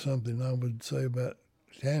it wasn't something I would say about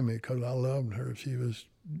Tammy, because I loved her. She was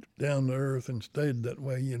down to earth and stayed that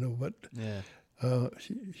way, But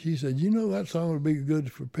she said, that song would be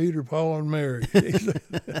good for Peter, Paul, and Mary.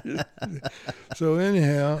 So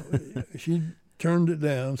anyhow, she turned it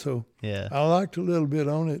down. So I liked a little bit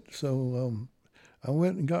on it. So I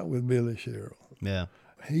went and got with Billy Sherrill. Yeah.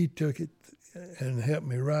 He took it and helped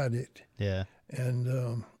me write it. Yeah.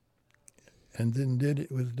 And then did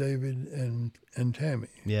it with David and Tammy.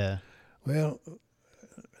 Yeah. Well,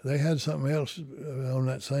 they had something else on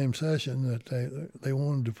that same session that they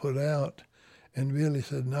wanted to put out, and Billy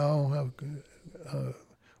said, "No,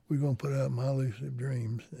 we're going to put out My Elusive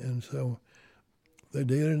Dreams," and so they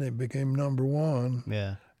did, and it became #1.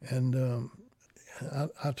 Yeah. And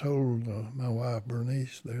I told my wife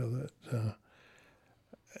Bernice there that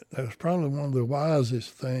that was probably one of the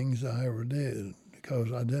wisest things I ever did,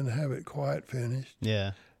 because I didn't have it quite finished.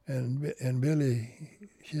 Yeah. and Billy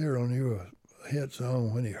Sherrill knew a hit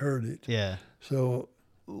song when he heard it. Yeah. So,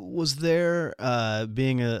 was there,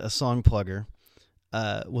 being a song plugger,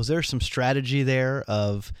 was there some strategy there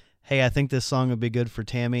of, hey, I think this song would be good for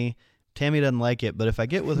Tammy. Tammy doesn't like it, but if I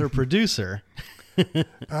get with her producer...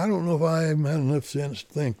 I don't know if I even had enough sense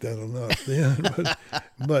to think that or not then,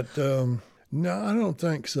 but no, I don't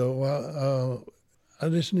think so. I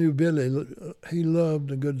just knew Billy. He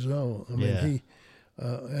loved a good song. I mean,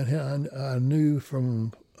 I knew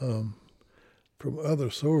from other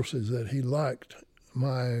sources that he liked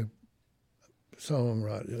my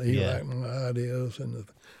songwriting. He liked my ideas and the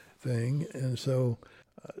thing, and so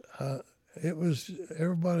it was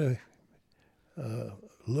everybody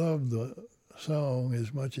loved the song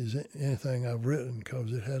as much as anything I've written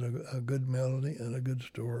because it had a good melody and a good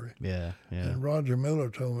story. Yeah. And Roger Miller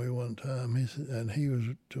told me one time, he said, and he was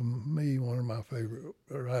to me one of my favorite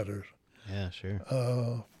writers. Yeah, sure.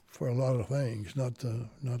 For a lot of things, not the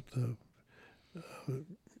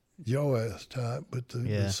joyous type, but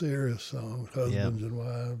the serious songs, husbands and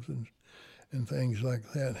wives and things like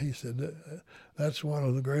that. He said that's one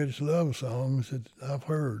of the greatest love songs that I've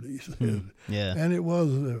heard. He said, Yeah, and it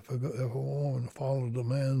was if a woman followed a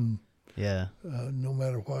man, no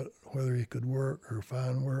matter whether he could work or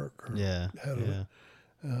find work, or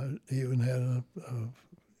even had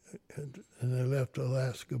and they left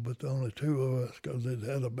Alaska, but the only two of us because they'd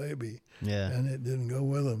had a baby, and it didn't go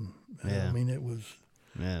with them. Yeah. I mean, it was.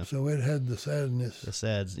 Yeah. So it had the sadness. The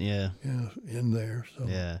sads, in there. So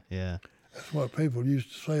yeah. That's what people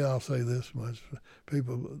used to say. I'll say this much: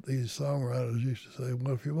 these songwriters used to say,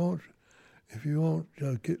 "Well, if you want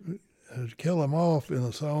kill them off in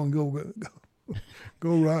a song, go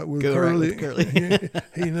right with Curly. Right with Curly.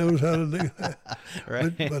 He knows how to do that."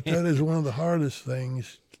 Right. But that is one of the hardest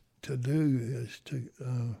things to do is to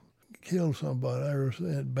kill somebody or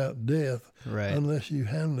say about death, right? Unless you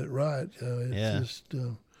handle it right. It's just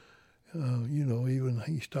even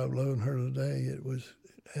he stopped loving her today. It was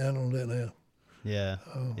handled in a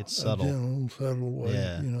it's subtle, gentle, subtle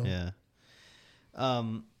way.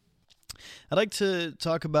 I'd like to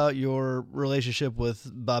talk about your relationship with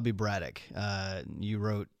Bobby Braddock. You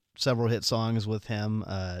wrote several hit songs with him.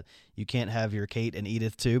 You Can't Have Your Kate and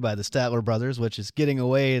Edith Too by the Statler Brothers, which is getting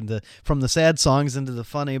away from the sad songs into the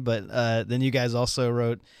funny. But then you guys also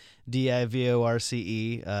wrote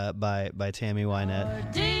D-I-V-O-R-C-E by Tammy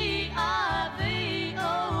Wynette. D-I-V-O-R-C-E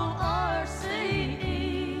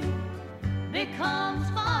becomes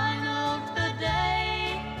final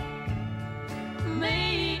today.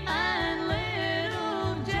 Me and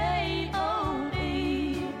little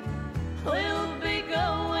J-O-E will be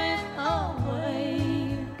going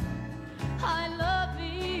away. I love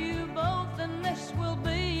you both and this will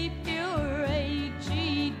be pure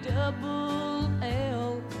H-E-double-L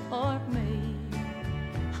or me.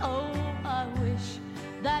 Oh, I wish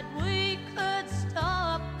that we could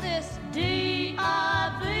stop this D-I-V-O-R-C-E.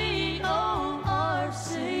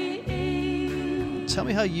 Tell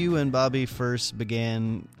me how you and Bobby first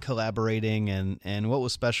began collaborating and what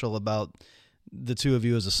was special about the two of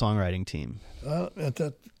you as a songwriting team. At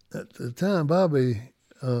the time, Bobby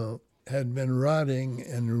had been writing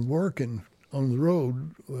and working on the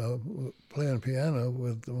road, playing piano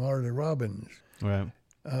with Marty Robbins. Right.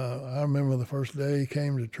 I remember the first day he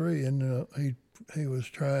came to Tree, and he was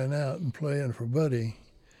trying out and playing for Buddy,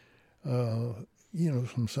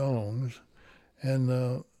 some songs,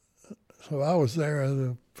 and so I was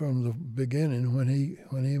there from the beginning when he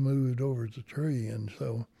moved over to Tree, and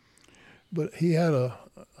so, but he had a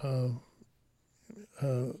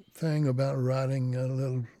thing about writing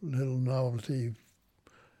little novelty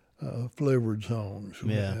flavored songs,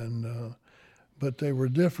 and but they were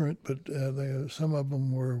different. But some of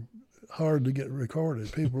them were hard to get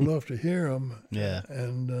recorded. People love to hear them. Yeah.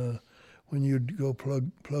 And when you'd go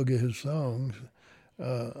plug his songs,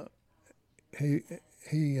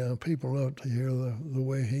 people love to hear the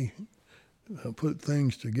way he put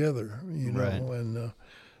things together. Right. And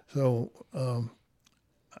so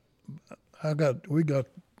we got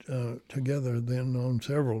together then on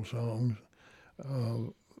several songs.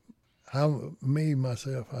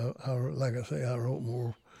 Myself, like I say, I wrote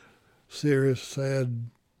more serious, sad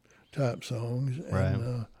type songs,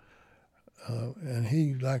 and and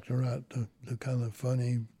he liked to write the kind of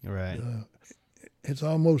funny. Right. It's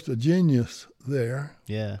almost a genius there.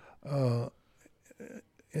 Yeah.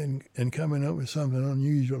 In coming up with something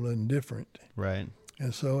unusual and different. Right.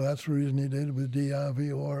 And so that's the reason he did it with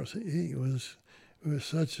D-I-V-O-R-C-E. It was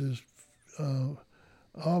such a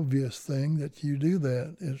obvious thing that you do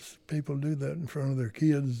that. People do that in front of their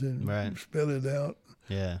kids and spell it out.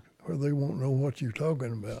 Yeah. where they won't know what you're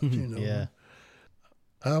talking about, you know. Yeah.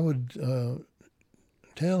 I would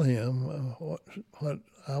tell him what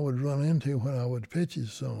I would run into when I would pitch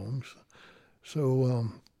his songs. So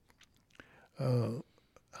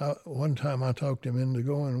one time I talked him into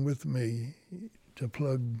going with me to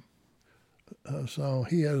plug a song.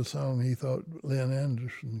 He had a song he thought Lynn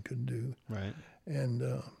Anderson could do. Right. And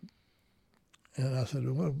I said,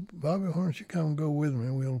 well, Bobby, why don't you come and go with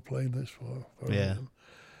me? We'll play this for Yeah. him.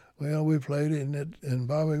 Well, we played it, and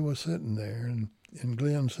Bobby was sitting there, and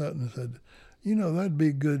Glenn Sutton said, you know, that'd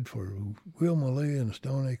be good for Wilma Lee and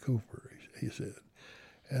Stoney Cooper, he said.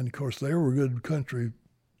 And, of course, they were good country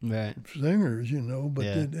Right. singers, you know, but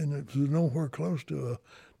Yeah. and it was nowhere close to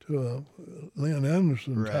a Lynn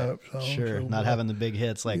Anderson type song. Sure. So, Not having the big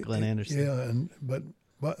hits like Glenn Anderson. Yeah, but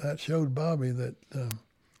that showed Bobby that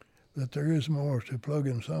there is more to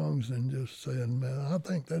plugging songs than just saying, man, I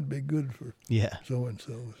think that'd be good for Yeah.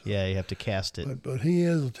 so-and-so. Yeah, you have to cast it. But he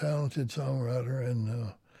is a talented songwriter,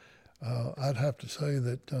 and I'd have to say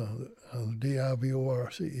that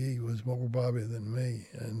DIVORCE was more Bobby than me.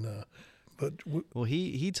 And Well,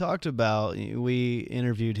 he talked about, we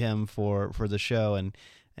interviewed him for the show,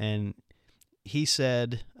 and he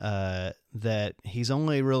said that he's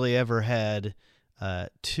only really ever had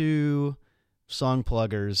two song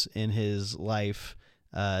pluggers in his life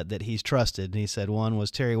that he's trusted. And he said one was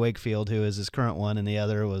Terry Wakefield, who is his current one, and the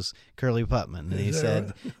other was Curly Putman. And he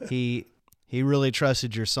said he really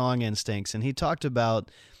trusted your song instincts. And he talked about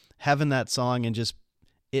having that song and just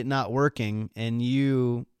it not working, and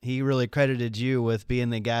he really credited you with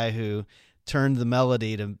being the guy who turned the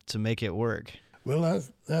melody to make it work. Well,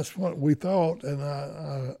 that's what we thought, and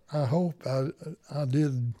I hope I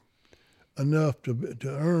did enough to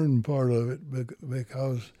earn part of it,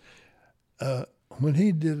 because when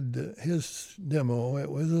he did his demo, it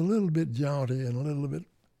was a little bit jaunty and a little bit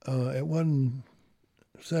it wasn't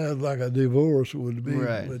sad like a divorce would be.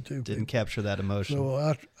 Right. With two Didn't people. capture that emotion. So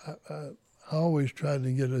I always tried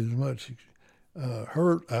to get as much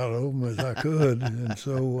hurt out of them as I could, and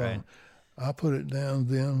so Right. I put it down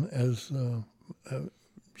then as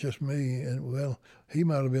just me. And well, he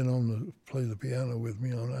might have been play the piano with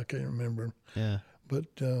me on. I can't remember. Yeah. But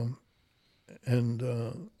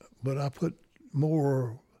but I put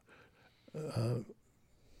more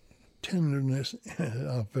tenderness, if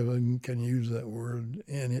I can use that word,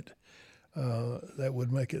 in it. That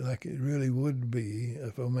would make it like it really would be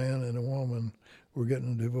if a man and a woman were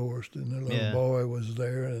getting divorced and the little boy was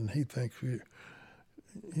there, and he thinks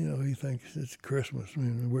he thinks it's Christmas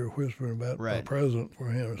and we're whispering about a present for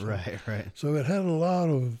him or something. Right. So it had a lot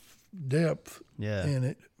of depth Yeah. in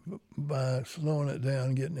it by slowing it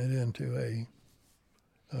down, getting it into a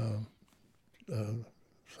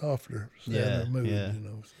softer, sadder mood. yeah. You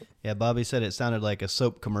know. So. Yeah, Bobby said it sounded like a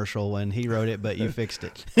soap commercial when he wrote it, but you fixed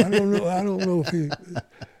it. I don't know if he.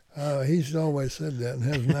 He's always said that, and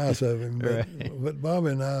that's nice of him. But, Right. but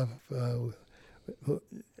Bobby and I,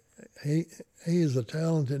 he is a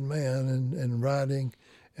talented man in writing,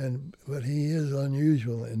 but he is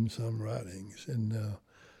unusual in some writings, and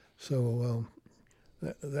so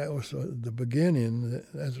that was the beginning.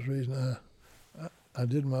 That's the reason I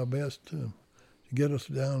did my best to get us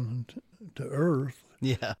down to earth.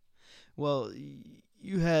 Yeah. Well,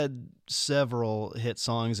 you had several hit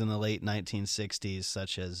songs in the late 1960s,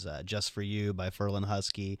 such as Just For You by Ferlin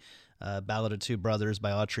Husky, Ballad of Two Brothers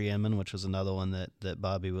by Autry Inman, which was another one that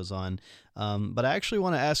Bobby was on. But I actually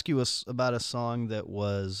want to ask you about a song that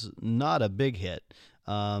was not a big hit,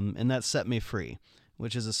 and that's Set Me Free,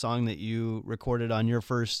 which is a song that you recorded on your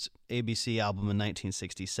first ABC album in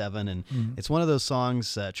 1967. And it's one of those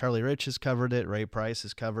songs, Charlie Rich has covered it, Ray Price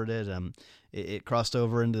has covered it. It crossed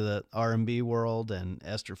over into the R&B world, and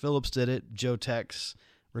Esther Phillips did it. Joe Tex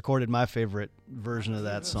recorded my favorite version of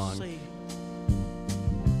that song. And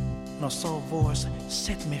I saw a voice,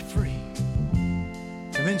 set me free.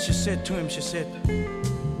 And then she said to him, she said,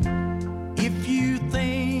 if you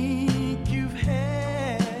think you've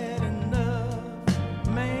had enough,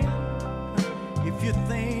 man, if you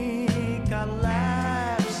think our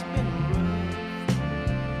life's been rough,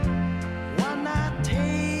 why not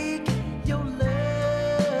take your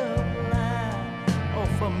love line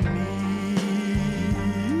off of me?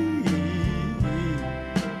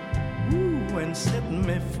 Ooh, and set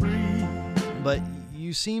me free. But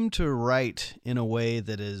you seem to write in a way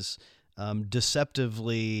that is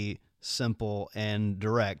deceptively simple and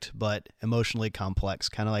direct, but emotionally complex,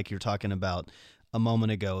 kind of like you're talking about a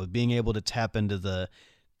moment ago, being able to tap into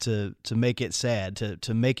to make it sad,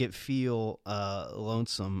 to make it feel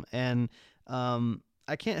lonesome. And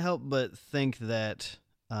I can't help but think that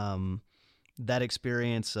that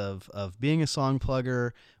experience of being a song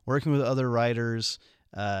plugger, working with other writers,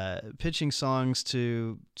 pitching songs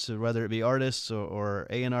to whether it be artists or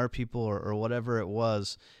A&R people or whatever it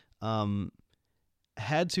was,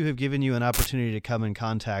 had to have given you an opportunity to come in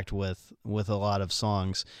contact with a lot of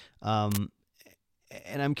songs. And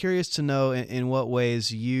I'm curious to know in what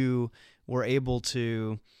ways you were able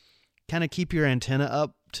to kind of keep your antenna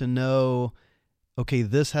up to know, okay,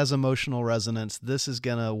 this has emotional resonance, this is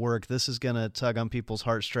going to work, this is going to tug on people's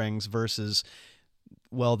heartstrings versus,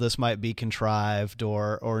 well, this might be contrived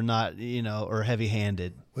or not, or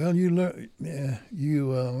heavy-handed. Well, you learn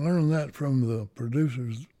that from the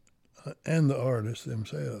producers and the artists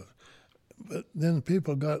themselves. But then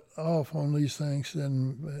people got off on these things,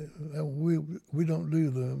 and we don't do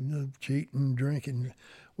the cheating, drinking.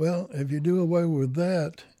 Well, if you do away with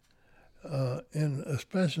that, and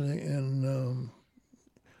especially in,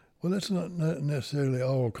 well, that's not necessarily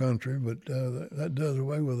all country, but that does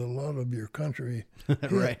away with a lot of your country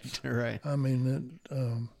hits. Right. I mean,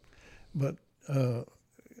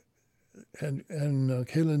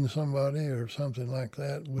 killing somebody or something like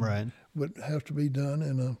that would have to be done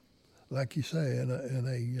in a, like you say,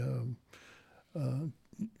 in a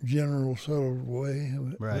general sort of way,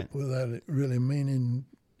 without it really meaning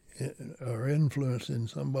or influencing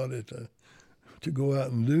somebody to go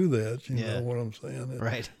out and do that. You know what I'm saying?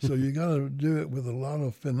 Right. So you got to do it with a lot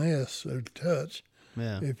of finesse or touch,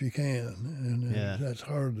 if you can, and that's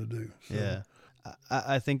hard to do. So. Yeah,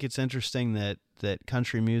 I think it's interesting that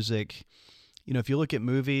country music, if you look at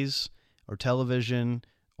movies or television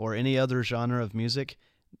or any other genre of music,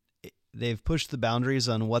 they've pushed the boundaries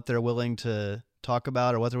on what they're willing to talk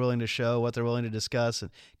about or what they're willing to show, what they're willing to discuss. And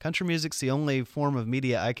country music's the only form of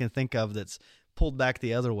media I can think of that's pulled back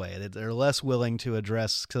the other way. They're less willing to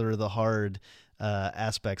address sort of the hard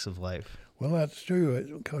aspects of life. Well, that's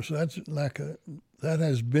true, because that's that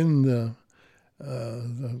has been the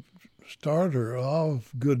starter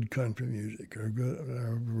of good country music or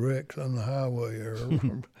wrecks on the highway or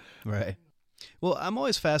right. Well, I'm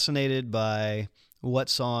always fascinated by what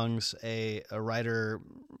songs a writer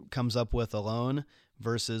comes up with alone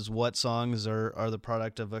versus what songs are the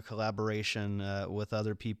product of a collaboration with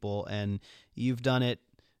other people. And you've done it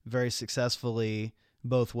very successfully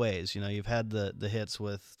both ways. You've had the hits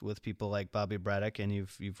with people like Bobby Braddock, and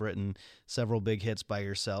you've written several big hits by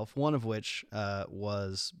yourself, one of which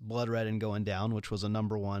was Blood Red and Going Down, which was a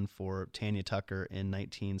 #1 for Tanya Tucker in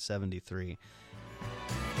 1973.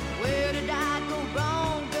 Where did I go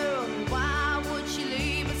wrong, girl? And why would she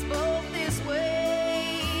leave us both this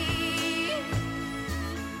way?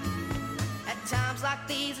 At times like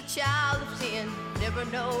these, a child of 10 never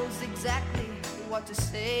knows exactly what to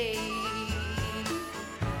say.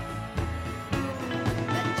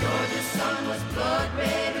 That Georgia sun was blood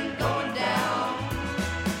red and going down.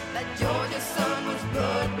 That Georgia sun was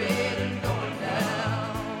blood red and going down.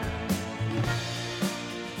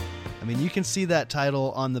 I mean, you can see that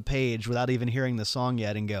title on the page without even hearing the song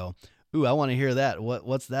yet and go, ooh, I want to hear that.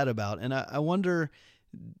 What's that about? And I wonder,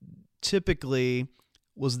 typically,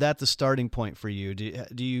 was that the starting point for you?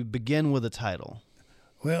 Do you begin with a title?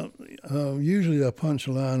 Well, usually a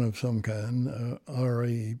punchline of some kind or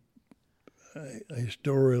a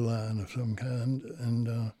storyline of some kind.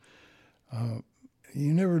 And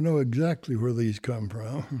you never know exactly where these come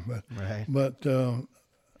from. But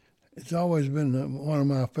it's always been one of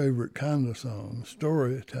my favorite kind of songs,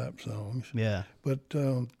 story-type songs. Yeah. But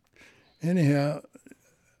anyhow,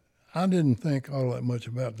 I didn't think all that much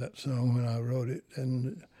about that song when I wrote it.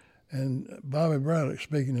 And Bobby Braddock,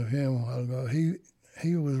 speaking of him a while ago,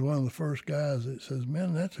 he was one of the first guys that says,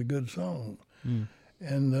 man, that's a good song. Mm.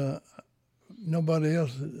 And nobody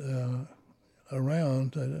else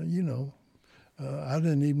around, I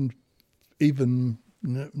didn't even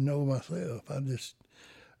know myself. I just...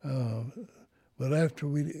 but after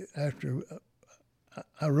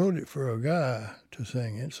I wrote it for a guy to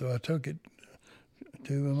sing it, so I took it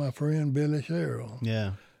to my friend Billy Sherrill.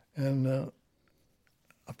 Yeah. And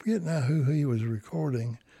I forget now who he was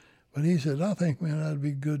recording, but he said, I think, man, that'd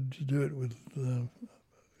be good to do it with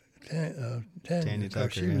Tanya Tucker.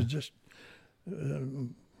 She was just,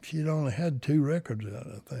 she'd only had 2 records out,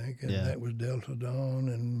 I think, and that was Delta Dawn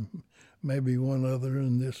and maybe one other,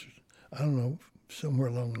 and this, I don't know, somewhere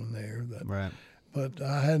along in there. Right. But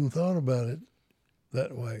I hadn't thought about it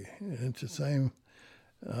that way. It's the same.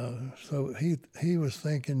 So he was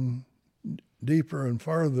thinking deeper and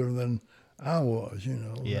further than I was,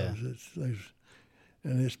 Yeah.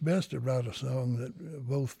 And it's best to write a song that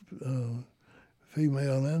both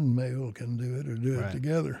female and male can do it or do it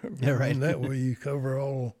together. Yeah, right. And that way you cover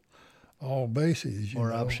all bases.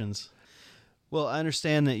 Or options. Well, I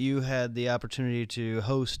understand that you had the opportunity to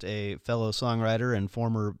host a fellow songwriter and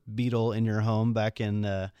former Beatle in your home back in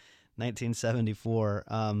 1974.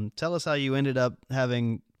 Tell us how you ended up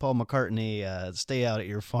having Paul McCartney stay out at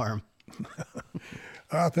your farm.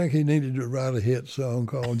 I think he needed to write a hit song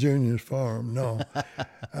called Junior's Farm. No.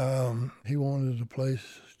 He wanted the place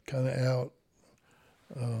kind of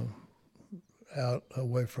out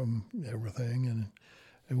away from everything, and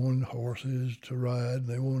they wanted horses to ride.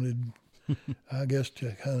 They wanted, I guess,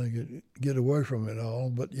 to kind of get away from it all,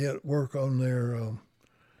 but yet work on their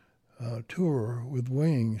tour with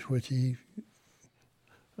Wings, which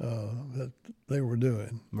that they were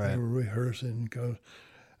doing. Right. They were rehearsing,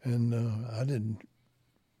 and I didn't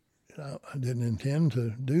intend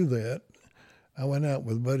to do that. I went out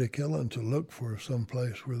with Buddy Killen to look for some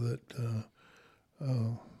place where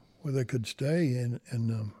they could stay, and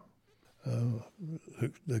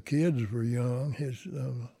the kids were young. His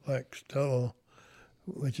like Stella,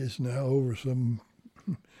 which is now over some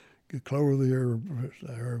clothing or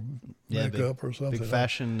makeup or something. Big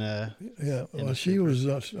fashion. Yeah, well, she was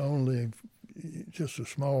only just a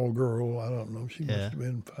small girl. I don't know. She must have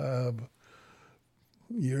been 5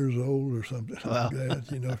 years old or something like that,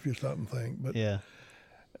 if you stop and think. But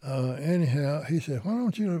anyhow, he said, "Why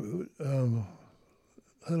don't you let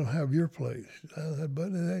them have your place?" I said,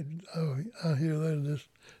 "But I hear they just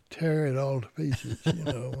tear it all to pieces,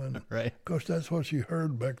 And right. Of course, that's what you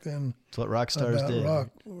heard back then. That's what rock stars did.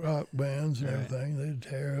 Rock bands and everything. They'd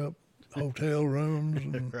tear up hotel rooms.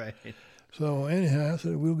 And right. So anyhow, I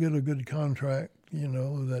said, "We'll get a good contract,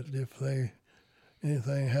 that if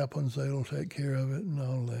anything happens, they'll take care of it and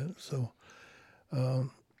all that." So, I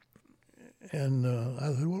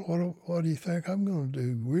said, "Well, what do you think I'm going to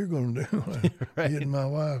do? We're going to do." Right. Me and my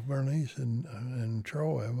wife, Bernice, and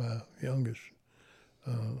Troy, my youngest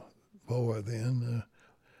boy then,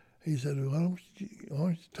 he said, "Why don't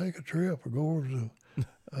you take a trip or go over to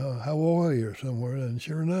Hawaii or somewhere?" And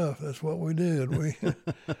sure enough, that's what we did. We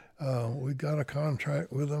got a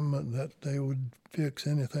contract with them that they would fix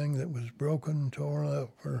anything that was broken, torn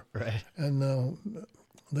up, right. And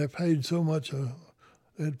they paid so much.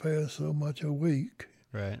 They'd pay us so much a week.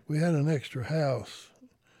 Right. We had an extra house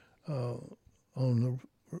on the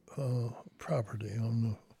property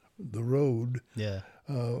on the road. Yeah.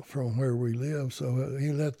 From where we live, so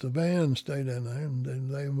he let the band stay down there, and then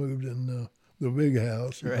they moved in the big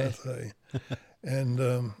house, right. I say.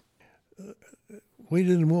 And we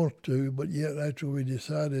didn't want to, but yet after we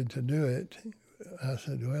decided to do it, I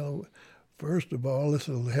said, "Well, first of all, this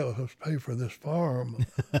will help us pay for this farm,"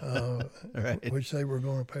 right. which they were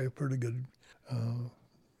going to pay pretty good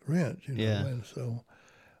rent, Yeah. And so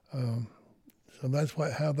that's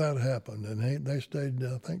how that happened. And they stayed,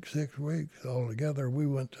 I think, 6 weeks altogether. We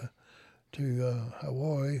went to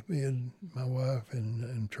Hawaii, me and my wife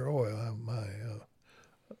and Troy, my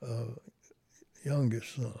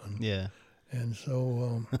youngest son. Yeah. And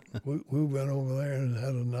so we went over there and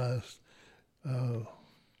had a nice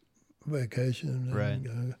vacation. And, right.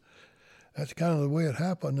 That's kind of the way it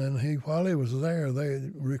happened. And while he was there,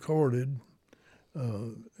 they recorded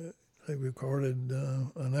an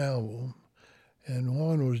album. And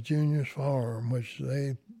one was Junior's Farm, which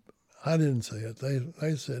I didn't say it.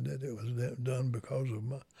 They said that it was done because of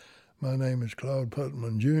my name is Claude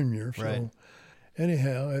Putman Jr. So right.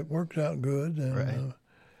 anyhow, it worked out good. And, right.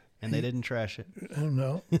 And they didn't trash it.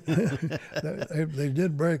 No. they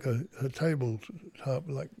did break a tabletop,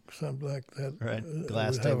 like something like that. Right.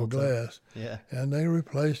 Glass tabletop. Have a glass. Yeah. And they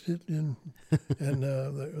replaced it, and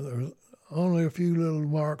there was only a few little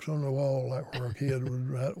marks on the wall, like where a kid would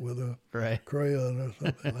write with a right. crayon or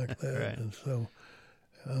something like that. Right. And so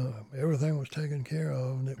everything was taken care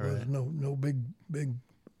of, and it was no big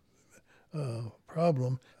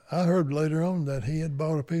problem. I heard later on that he had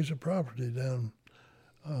bought a piece of property down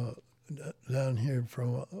here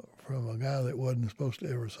from a guy that wasn't supposed to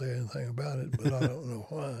ever say anything about it, but I don't know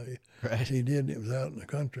why. Right. He did. It was out in the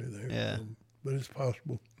country there. Yeah. But it's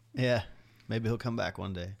possible. Yeah. Maybe he'll come back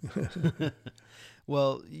one day.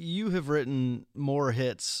 Well, you have written more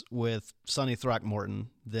hits with Sonny Throckmorton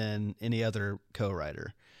than any other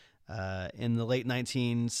co-writer. In the late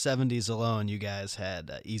 1970s alone, you guys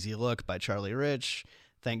had Easy Look by Charlie Rich,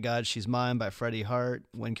 Thank God She's Mine by Freddie Hart,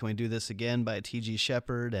 When Can We Do This Again by T.G.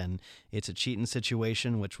 Shepherd, and It's a Cheatin'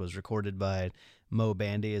 Situation, which was recorded by Mo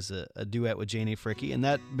Bandy as a duet with Janie Fricke, and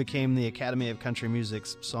that became the Academy of Country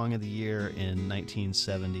Music's Song of the Year in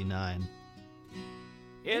 1979.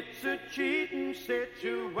 It's a cheating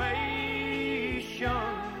situation,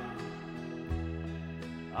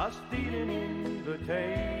 a stealing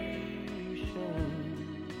invitation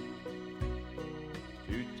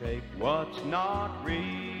to take what's not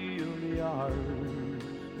really ours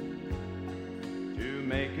to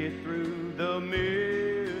make it through the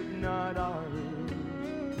midnight hours.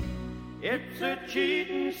 It's a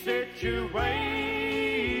cheating situation,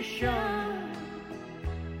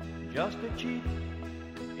 just a cheap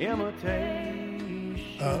imitation.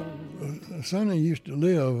 Sonny used to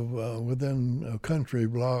live within a country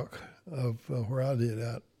block of where I did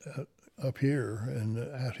up here and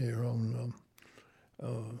out here on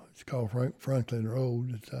it's called Franklin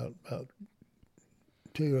Road. It's out about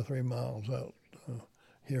 2 or 3 miles out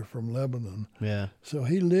here from Lebanon. Yeah. So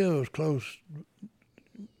he lives close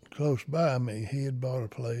by me. He had bought a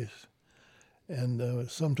place, and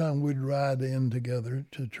sometimes we'd ride in together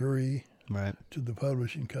to Tree, right, to the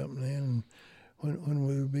publishing company, and when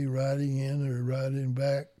we would be riding in or riding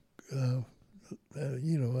back, at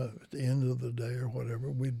the end of the day or whatever,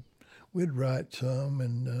 we'd write some,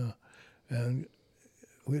 and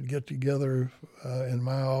we'd get together in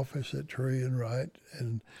my office at Tree and write.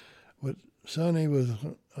 And Sonny was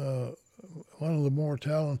one of the more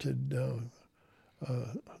talented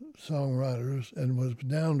songwriters, and was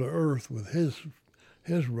down to earth with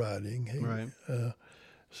his writing. Right.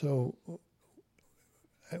 So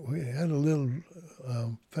we had a little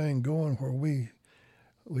thing going where we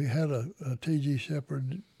had a T.G.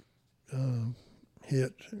 Shepherd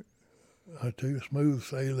hit, to Smooth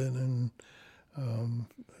Sailing, and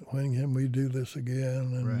When Can We Do This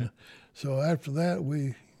Again? And right. So after that,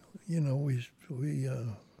 we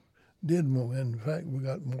did more. In fact, we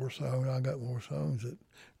got more songs. I got more songs that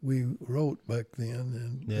we wrote back then,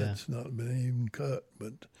 and that's not been even cut.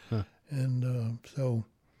 But so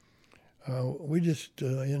we just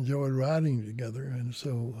enjoyed writing together, and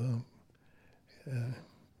so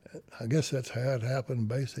I guess that's how it happened,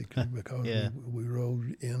 basically, because we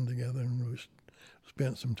rode in together and we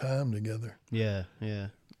spent some time together. Yeah, yeah.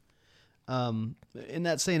 In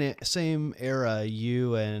that same era,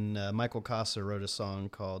 you and Michael Casa wrote a song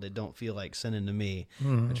called "It Don't Feel Like Sinning to Me,"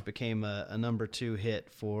 which became a #2 hit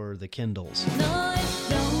for the Kindles. No, it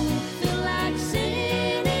don't feel like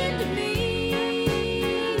sinning to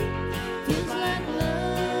me. Feels like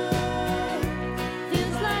love.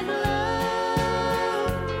 Feels like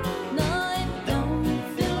love. No, it don't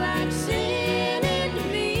feel like sinning to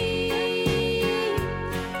me.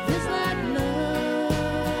 Feels like love.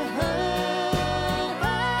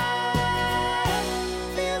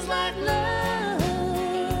 Feels like love.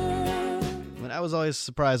 I was always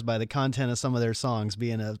surprised by the content of some of their songs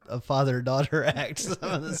being a father-daughter act. Some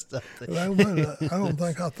of the stuff. I don't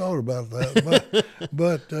think I thought about that,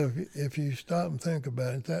 but if you stop and think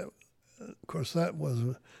about it, that of course that was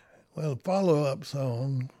a follow-up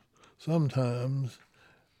song. Sometimes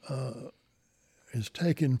is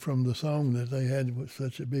taken from the song that they had with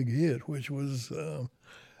such a big hit, which was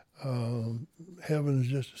 "Heaven's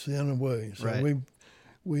Just a Sin Away." So right.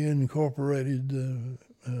 we incorporated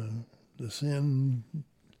the sinning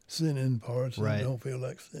parts, right. and don't feel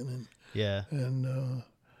like sinning. Yeah. And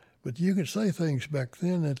but you could say things back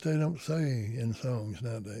then that they don't say in songs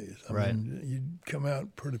nowadays. I mean, you'd come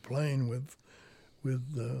out pretty plain with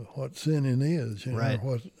what sinning is, right.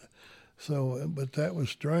 So, but that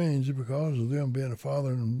was strange because of them being a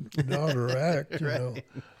father and daughter act, you know.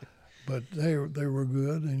 But they were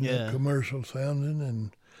good and commercial sounding,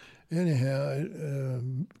 and anyhow,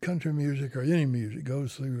 country music or any music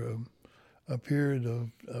goes through a period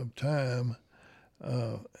of time,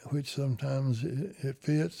 which sometimes it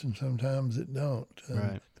fits and sometimes it don't.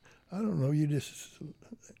 Right. I don't know. You just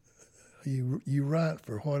you write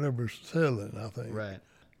for whatever's selling, I think. Right.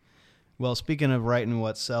 Well, speaking of writing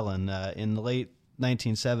what's selling, in the late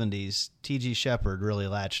 1970s, T.G. Shepherd really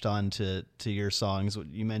latched on to your songs.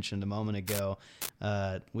 You mentioned a moment ago,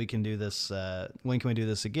 "We Can Do This," "When Can We Do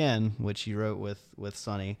This Again," which you wrote with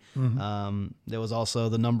Sonny. Mm-hmm. There was also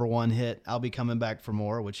the #1 hit, "I'll Be Coming Back for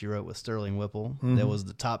More," which you wrote with Sterling Whipple. Mm-hmm. There was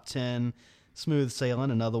the top 10, "Smooth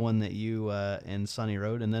Sailing," another one that you and Sonny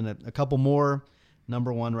wrote, and then a couple more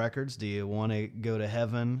 #1 records. "Do You Want to Go to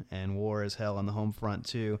Heaven" and "War Is Hell" on the home front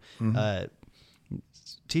too. Mm-hmm.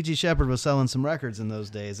 T.G. Shepherd was selling some records in those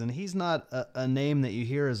days, and he's not a name that you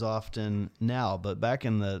hear as often now, but back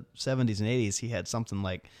in the 70s and 80s, he had something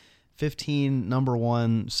like 15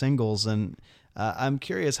 #1 singles, and I'm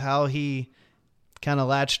curious how he kind of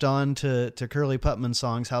latched on to Curly Putman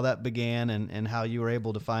songs, how that began, and how you were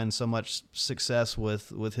able to find so much success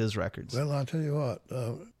with his records. Well, I'll tell you what,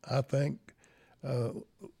 I think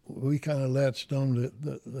we kind of latched on to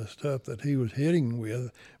the stuff that he was hitting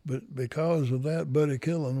with, but because of that, Buddy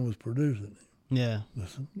Killen was producing it. Yeah.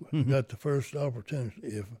 We got the first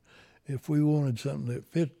opportunity. If we wanted something that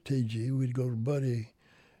fit TG, we'd go to Buddy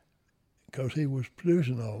because he was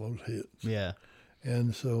producing all those hits. Yeah.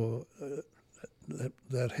 And so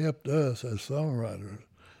that helped us as songwriters,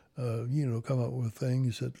 come up with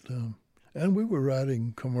things that, and we were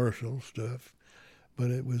writing commercial stuff,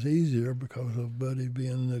 but it was easier because of Buddy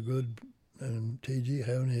being a good, and T.G.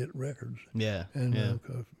 having hit records. Yeah. And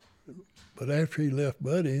but after he left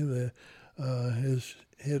Buddy, his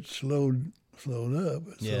hits slowed up.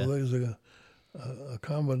 Yeah. So there's a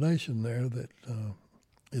combination there that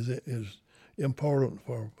is important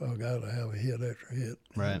for a guy to have a hit after hit.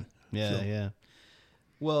 Right. Yeah, So- yeah.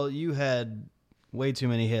 Well, you had way too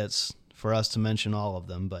many hits for us to mention all of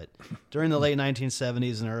them, but during the late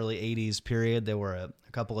 1970s and early 80s period, there were a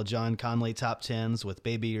couple of John Conley top 10s with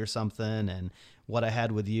Baby or Something and What I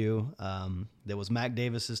Had With You. There was Mac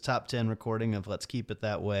Davis's top 10 recording of Let's Keep It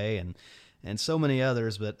That Way and so many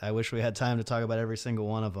others, but I wish we had time to talk about every single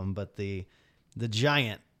one of them. But the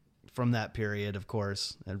giant from that period, of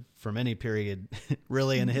course, and from any period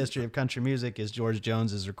really in the history of country music, is George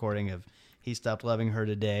Jones's recording of He Stopped Loving Her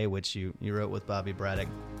Today, which you wrote with Bobby Braddock.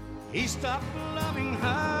 He stopped loving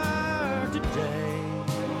her today.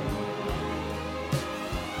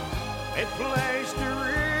 They placed a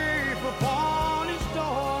wreath upon his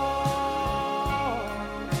door,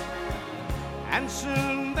 and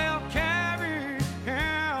soon they'll carry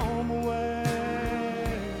him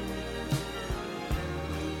away.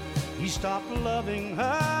 He stopped loving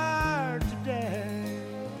her today.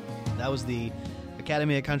 That was the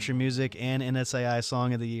Academy of Country Music and NSAI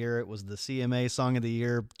Song of the Year. It was the CMA Song of the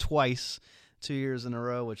Year twice, 2 years in a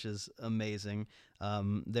row, which is amazing.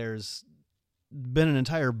 There's been an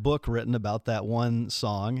entire book written about that one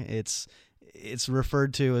song. It's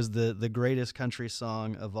referred to as the greatest country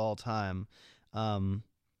song of all time.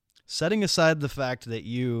 Setting aside the fact that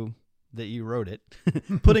you wrote it,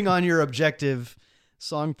 putting on your objective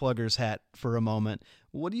song plugger's hat for a moment,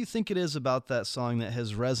 what do you think it is about that song that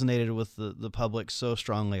has resonated with the public so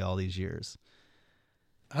strongly all these years?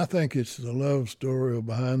 I think it's the love story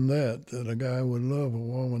behind that a guy would love a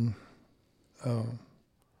woman.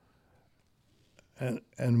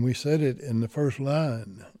 And we said it in the first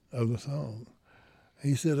line of the song.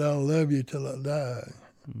 He said, "I'll love you till I die."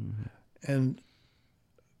 Mm-hmm. And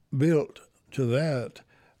built to that,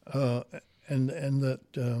 and that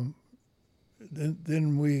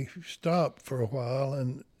then we stopped for a while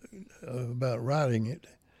and about writing it.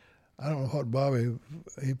 I don't know what Bobby,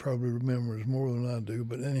 he probably remembers more than I do,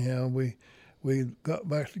 but anyhow, we got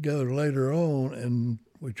back together later on and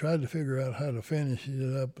we tried to figure out how to finish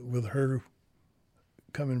it up with her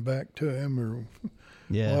coming back to him or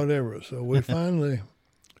whatever. So we finally,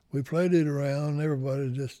 we played it around.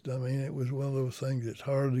 Everybody just, I mean, it was one of those things that's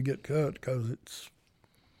hard to get cut because it's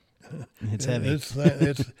heavy.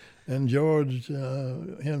 And George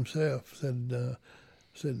himself said that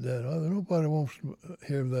nobody wants to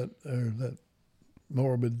hear that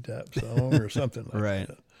morbid type song or something like right.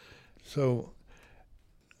 that. So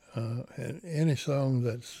any song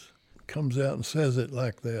that comes out and says it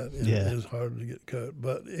like that is hard to get cut.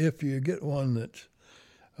 But if you get one that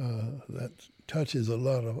touches a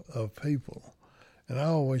lot of people, and I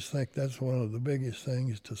always think that's one of the biggest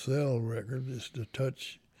things to sell records is to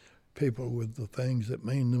touch people with the things that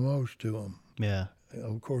mean the most to them. Yeah.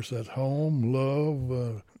 Of course, that's home,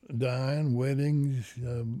 love, dying, weddings,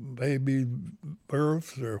 baby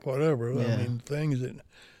births, or whatever. Yeah. I mean, things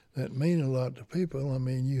that mean a lot to people. I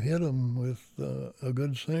mean, you hit them with a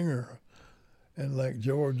good singer. And like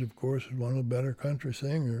George, of course, is one of the better country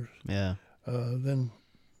singers. Yeah. Then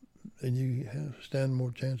you stand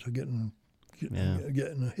more chance of getting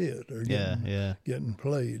a hit or getting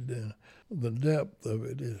played. And the depth of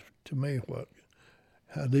it is, to me,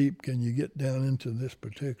 how deep can you get down into this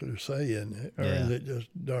particular saying? Or is it just,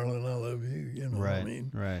 darling, I love you? You know what I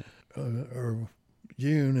mean? Right. Or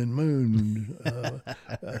June and Moon.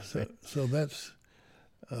 So that's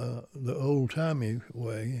the old-timey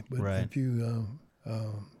way. But if you...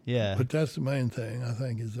 But that's the main thing, I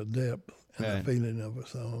think, is the depth and the feeling of a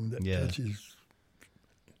song that touches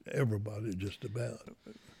everybody just about.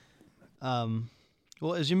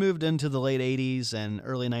 Well, as you moved into the late 80s and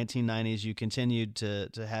early 1990s, you continued to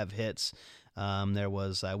have hits. There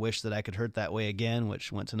was I Wish That I Could Hurt That Way Again,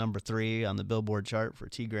 which went to number 3 on the Billboard chart for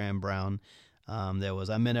T. Graham Brown. There was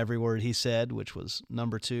I Meant Every Word He Said, which was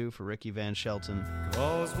number 2 for Ricky Van Shelton.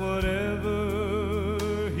 'Cause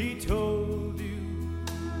whatever he told you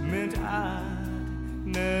meant I'd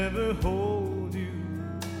never hold you,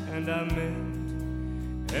 and I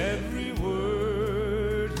meant every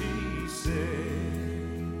word he said.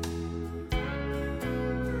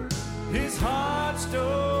 His heart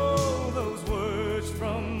stole those words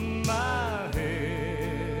from my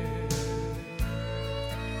head.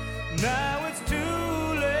 Now it's too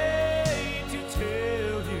late to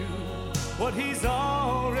tell you what he's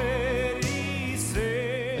already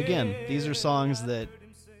said. Again, these are songs that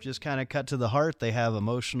just kind of cut to the heart. They have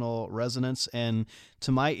emotional resonance, and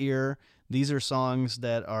to my ear, these are songs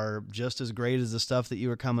that are just as great as the stuff that you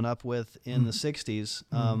were coming up with in the 60s.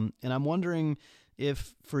 And I'm wondering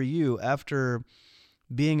if for you, after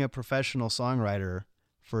being a professional songwriter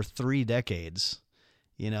for 3 decades,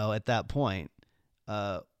 at that point,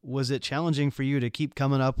 was it challenging for you to keep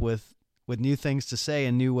coming up with new things to say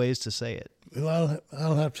and new ways to say it? Well,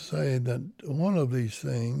 I'll have to say that one of these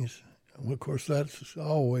things, of course, that's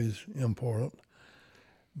always important,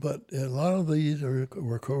 but a lot of these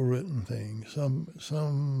were co-written things.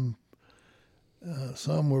 Some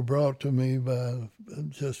were brought to me by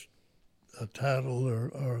just a title,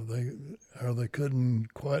 or they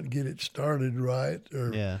couldn't quite get it started right,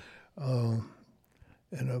 or Yeah.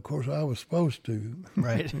 And of course I was supposed to,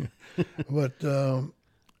 Right. but to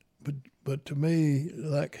me,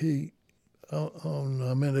 like he, I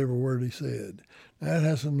meant every word he said. That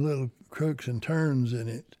has some little crooks and turns in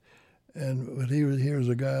it, but here's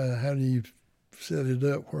a guy. How do you set it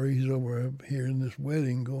up where he's over here in this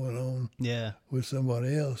wedding going on Yeah. with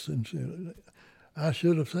somebody else? And I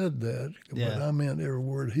should have said that, Yeah. but I meant every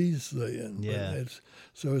word he's saying. Yeah. But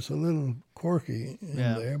it's a little quirky in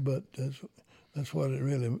Yeah. there, but that's what it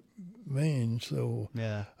really means. So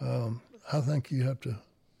Yeah. I think you have to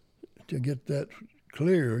get that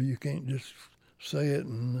clear. You can't just say it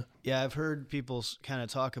and Yeah, I've heard people kind of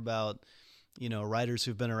talk about, writers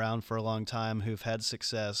who've been around for a long time who've had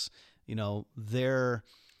success. Their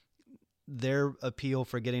appeal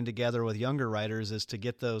for getting together with younger writers is to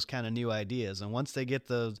get those kind of new ideas. And once they get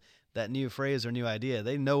that new phrase or new idea,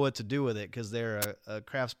 they know what to do with it because they're a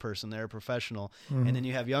craftsperson, they're a professional. Mm-hmm. And then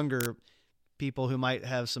you have younger people who might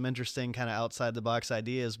have some interesting kind of outside the box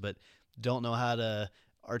ideas, but don't know how to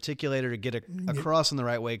articulate or to get across in the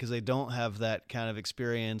right way because they don't have that kind of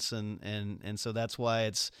experience. And so that's why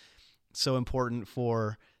it's so important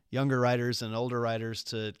for younger writers and older writers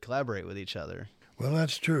to collaborate with each other. Well,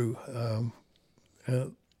 that's true.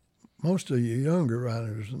 Most of you younger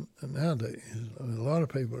writers nowadays, a lot of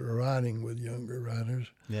people are writing with younger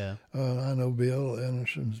writers. Yeah. I know Bill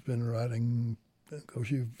Anderson's been writing. Of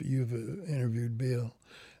course, you've interviewed Bill,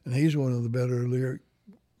 and he's one of the better lyric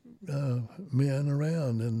men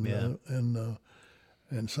around in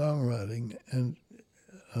songwriting. And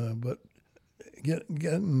but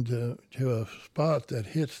getting to a spot that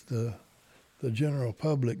hits the general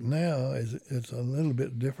public now it's a little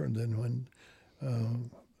bit different than when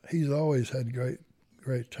he's always had great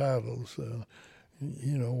titles.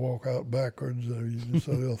 Walk out backwards,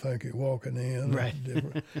 so they'll think you're walking in. Right.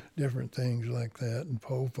 Different things like that, and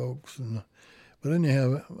po' folks. But then you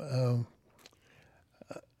have,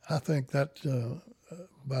 I think that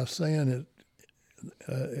by saying it,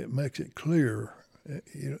 it makes it clear.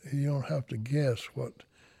 You don't have to guess what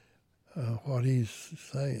he's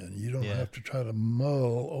saying. You don't have to try to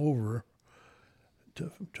mull over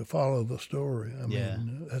to follow the story. I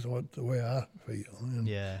mean, that's the way I feel. And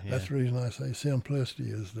that's the reason I say simplicity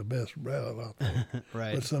is the best route, I think.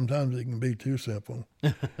 Right. But sometimes it can be too simple,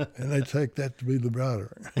 and they take that to be the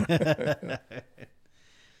router.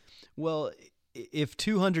 Well, if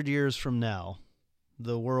 200 years from now,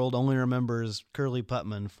 the world only remembers Curly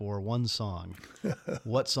Putman for one song,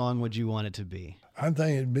 what song would you want it to be? I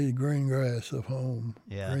think it'd be Green Grass of Home.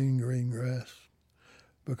 Yeah. Green Grass.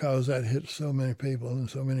 Because that hits so many people in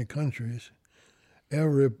so many countries.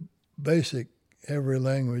 Every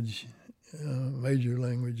language, major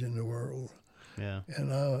language in the world. Yeah.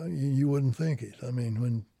 And you wouldn't think it. I mean,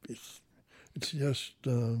 when it's just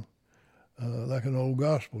like an old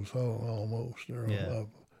gospel song almost, or a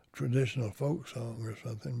traditional folk song or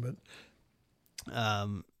something. But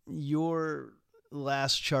your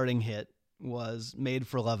last charting hit was Made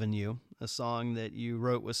for Lovin' You, a song that you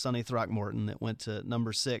wrote with Sonny Throckmorton that went to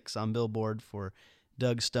number 6 on Billboard for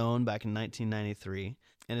Doug Stone back in 1993.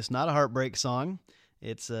 And it's not a heartbreak song.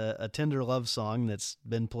 It's a tender love song that's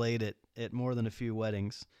been played at more than a few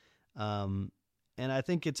weddings. And I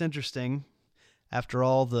think it's interesting, after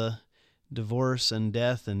all the divorce and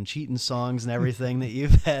death and cheating songs and everything that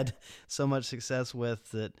you've had so much success with,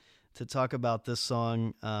 that to talk about this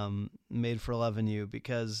song, Made for Lovin' You,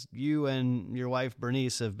 because you and your wife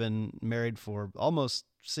Bernice have been married for almost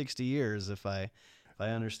 60 years, if I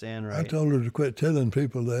understand right. I told her to quit telling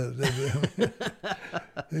people that.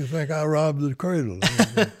 They think I robbed the cradle.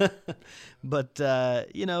 But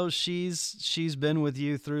she's been with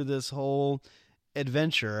you through this whole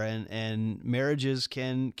adventure, and marriages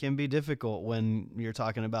can be difficult when you're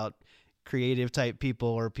talking about creative type people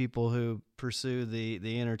or people who pursue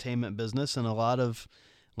the entertainment business, and a lot of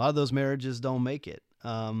those marriages don't make it.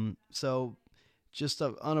 So just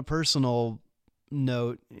on a personal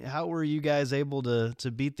note, how were you guys able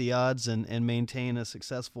to beat the odds and maintain a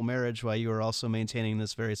successful marriage while you were also maintaining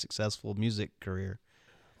this very successful music career?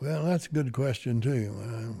 Well, that's a good question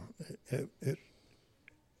too.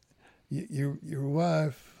 Your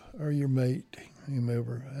wife or your mate,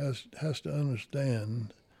 whomever, has to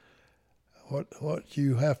understand what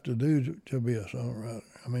you have to do to be a songwriter.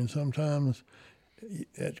 I mean, sometimes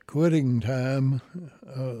at quitting time,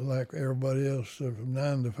 like everybody else, from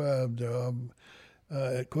 9 to 5 job,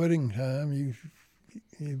 at quitting time,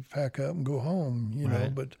 you pack up and go home, you know.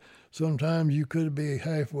 But sometimes you could be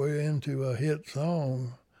halfway into a hit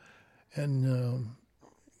song, and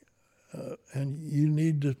you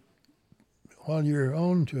need to, while you're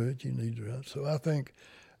on to it, you need to. So I think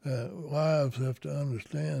wives have to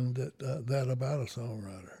understand that about a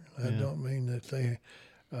songwriter. That don't mean that they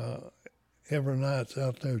every night's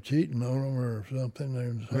out there cheating on them or something,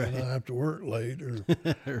 and saying I have to work late or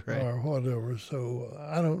or whatever. So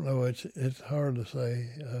I don't know. It's hard to say.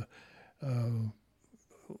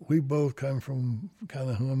 We both come from kind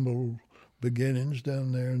of humble beginnings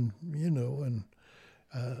down there, and and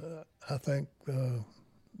I think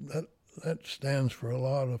that stands for a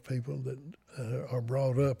lot of people that are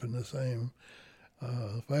brought up in the same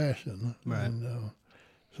fashion, and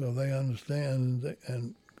so they understand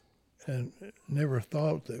and never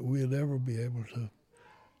thought that we'd ever be able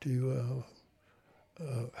to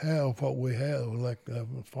have what we have, like the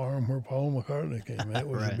farm where Paul McCartney came. It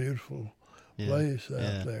was a beautiful place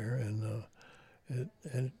out there, and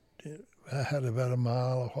I had about a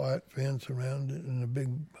mile of white fence around it and a big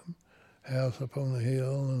house up on the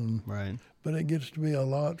hill, and but it gets to be a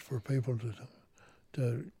lot for people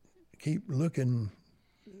to keep looking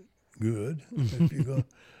good if you go,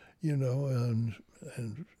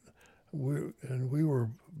 and we were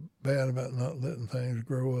bad about not letting things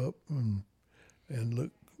grow up and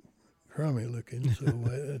look crummy looking. So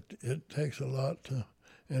it takes a lot to,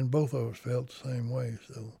 and both of us felt the same way.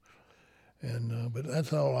 So, and but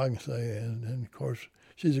that's all I can say. And of course,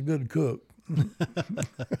 she's a good cook.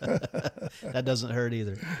 That doesn't hurt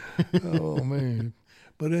either. Oh man!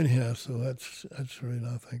 But anyhow, so that's really,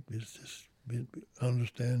 I think, it's just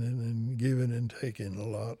understanding and giving and taking a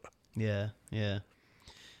lot. Yeah.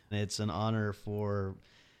 It's an honor for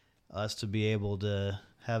us to be able to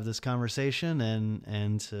have this conversation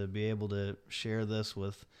and to be able to share this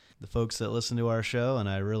with the folks that listen to our show, and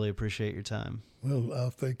I really appreciate your time. Well,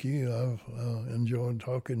 thank you. I've enjoyed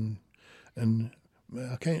talking, and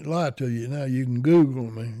I can't lie to you now. You can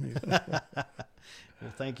Google me.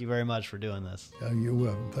 Well, thank you very much for doing this. You're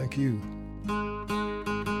welcome. Thank you.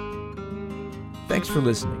 Thanks for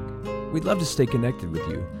listening. We'd love to stay connected with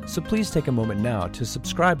you, so please take a moment now to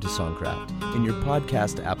subscribe to Songcraft in your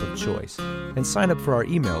podcast app of choice and sign up for our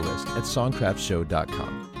email list at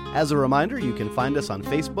songcraftshow.com. As a reminder, you can find us on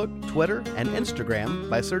Facebook, Twitter, and Instagram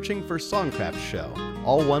by searching for Songcraft Show,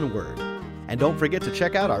 all one word. And don't forget to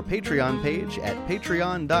check out our Patreon page at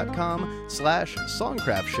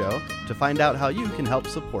patreon.com/songcraftshow to find out how you can help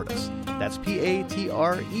support us. That's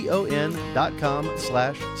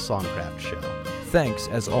patreon.com/songcraftshow. Thanks,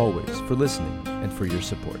 as always, for listening and for your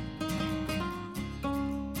support.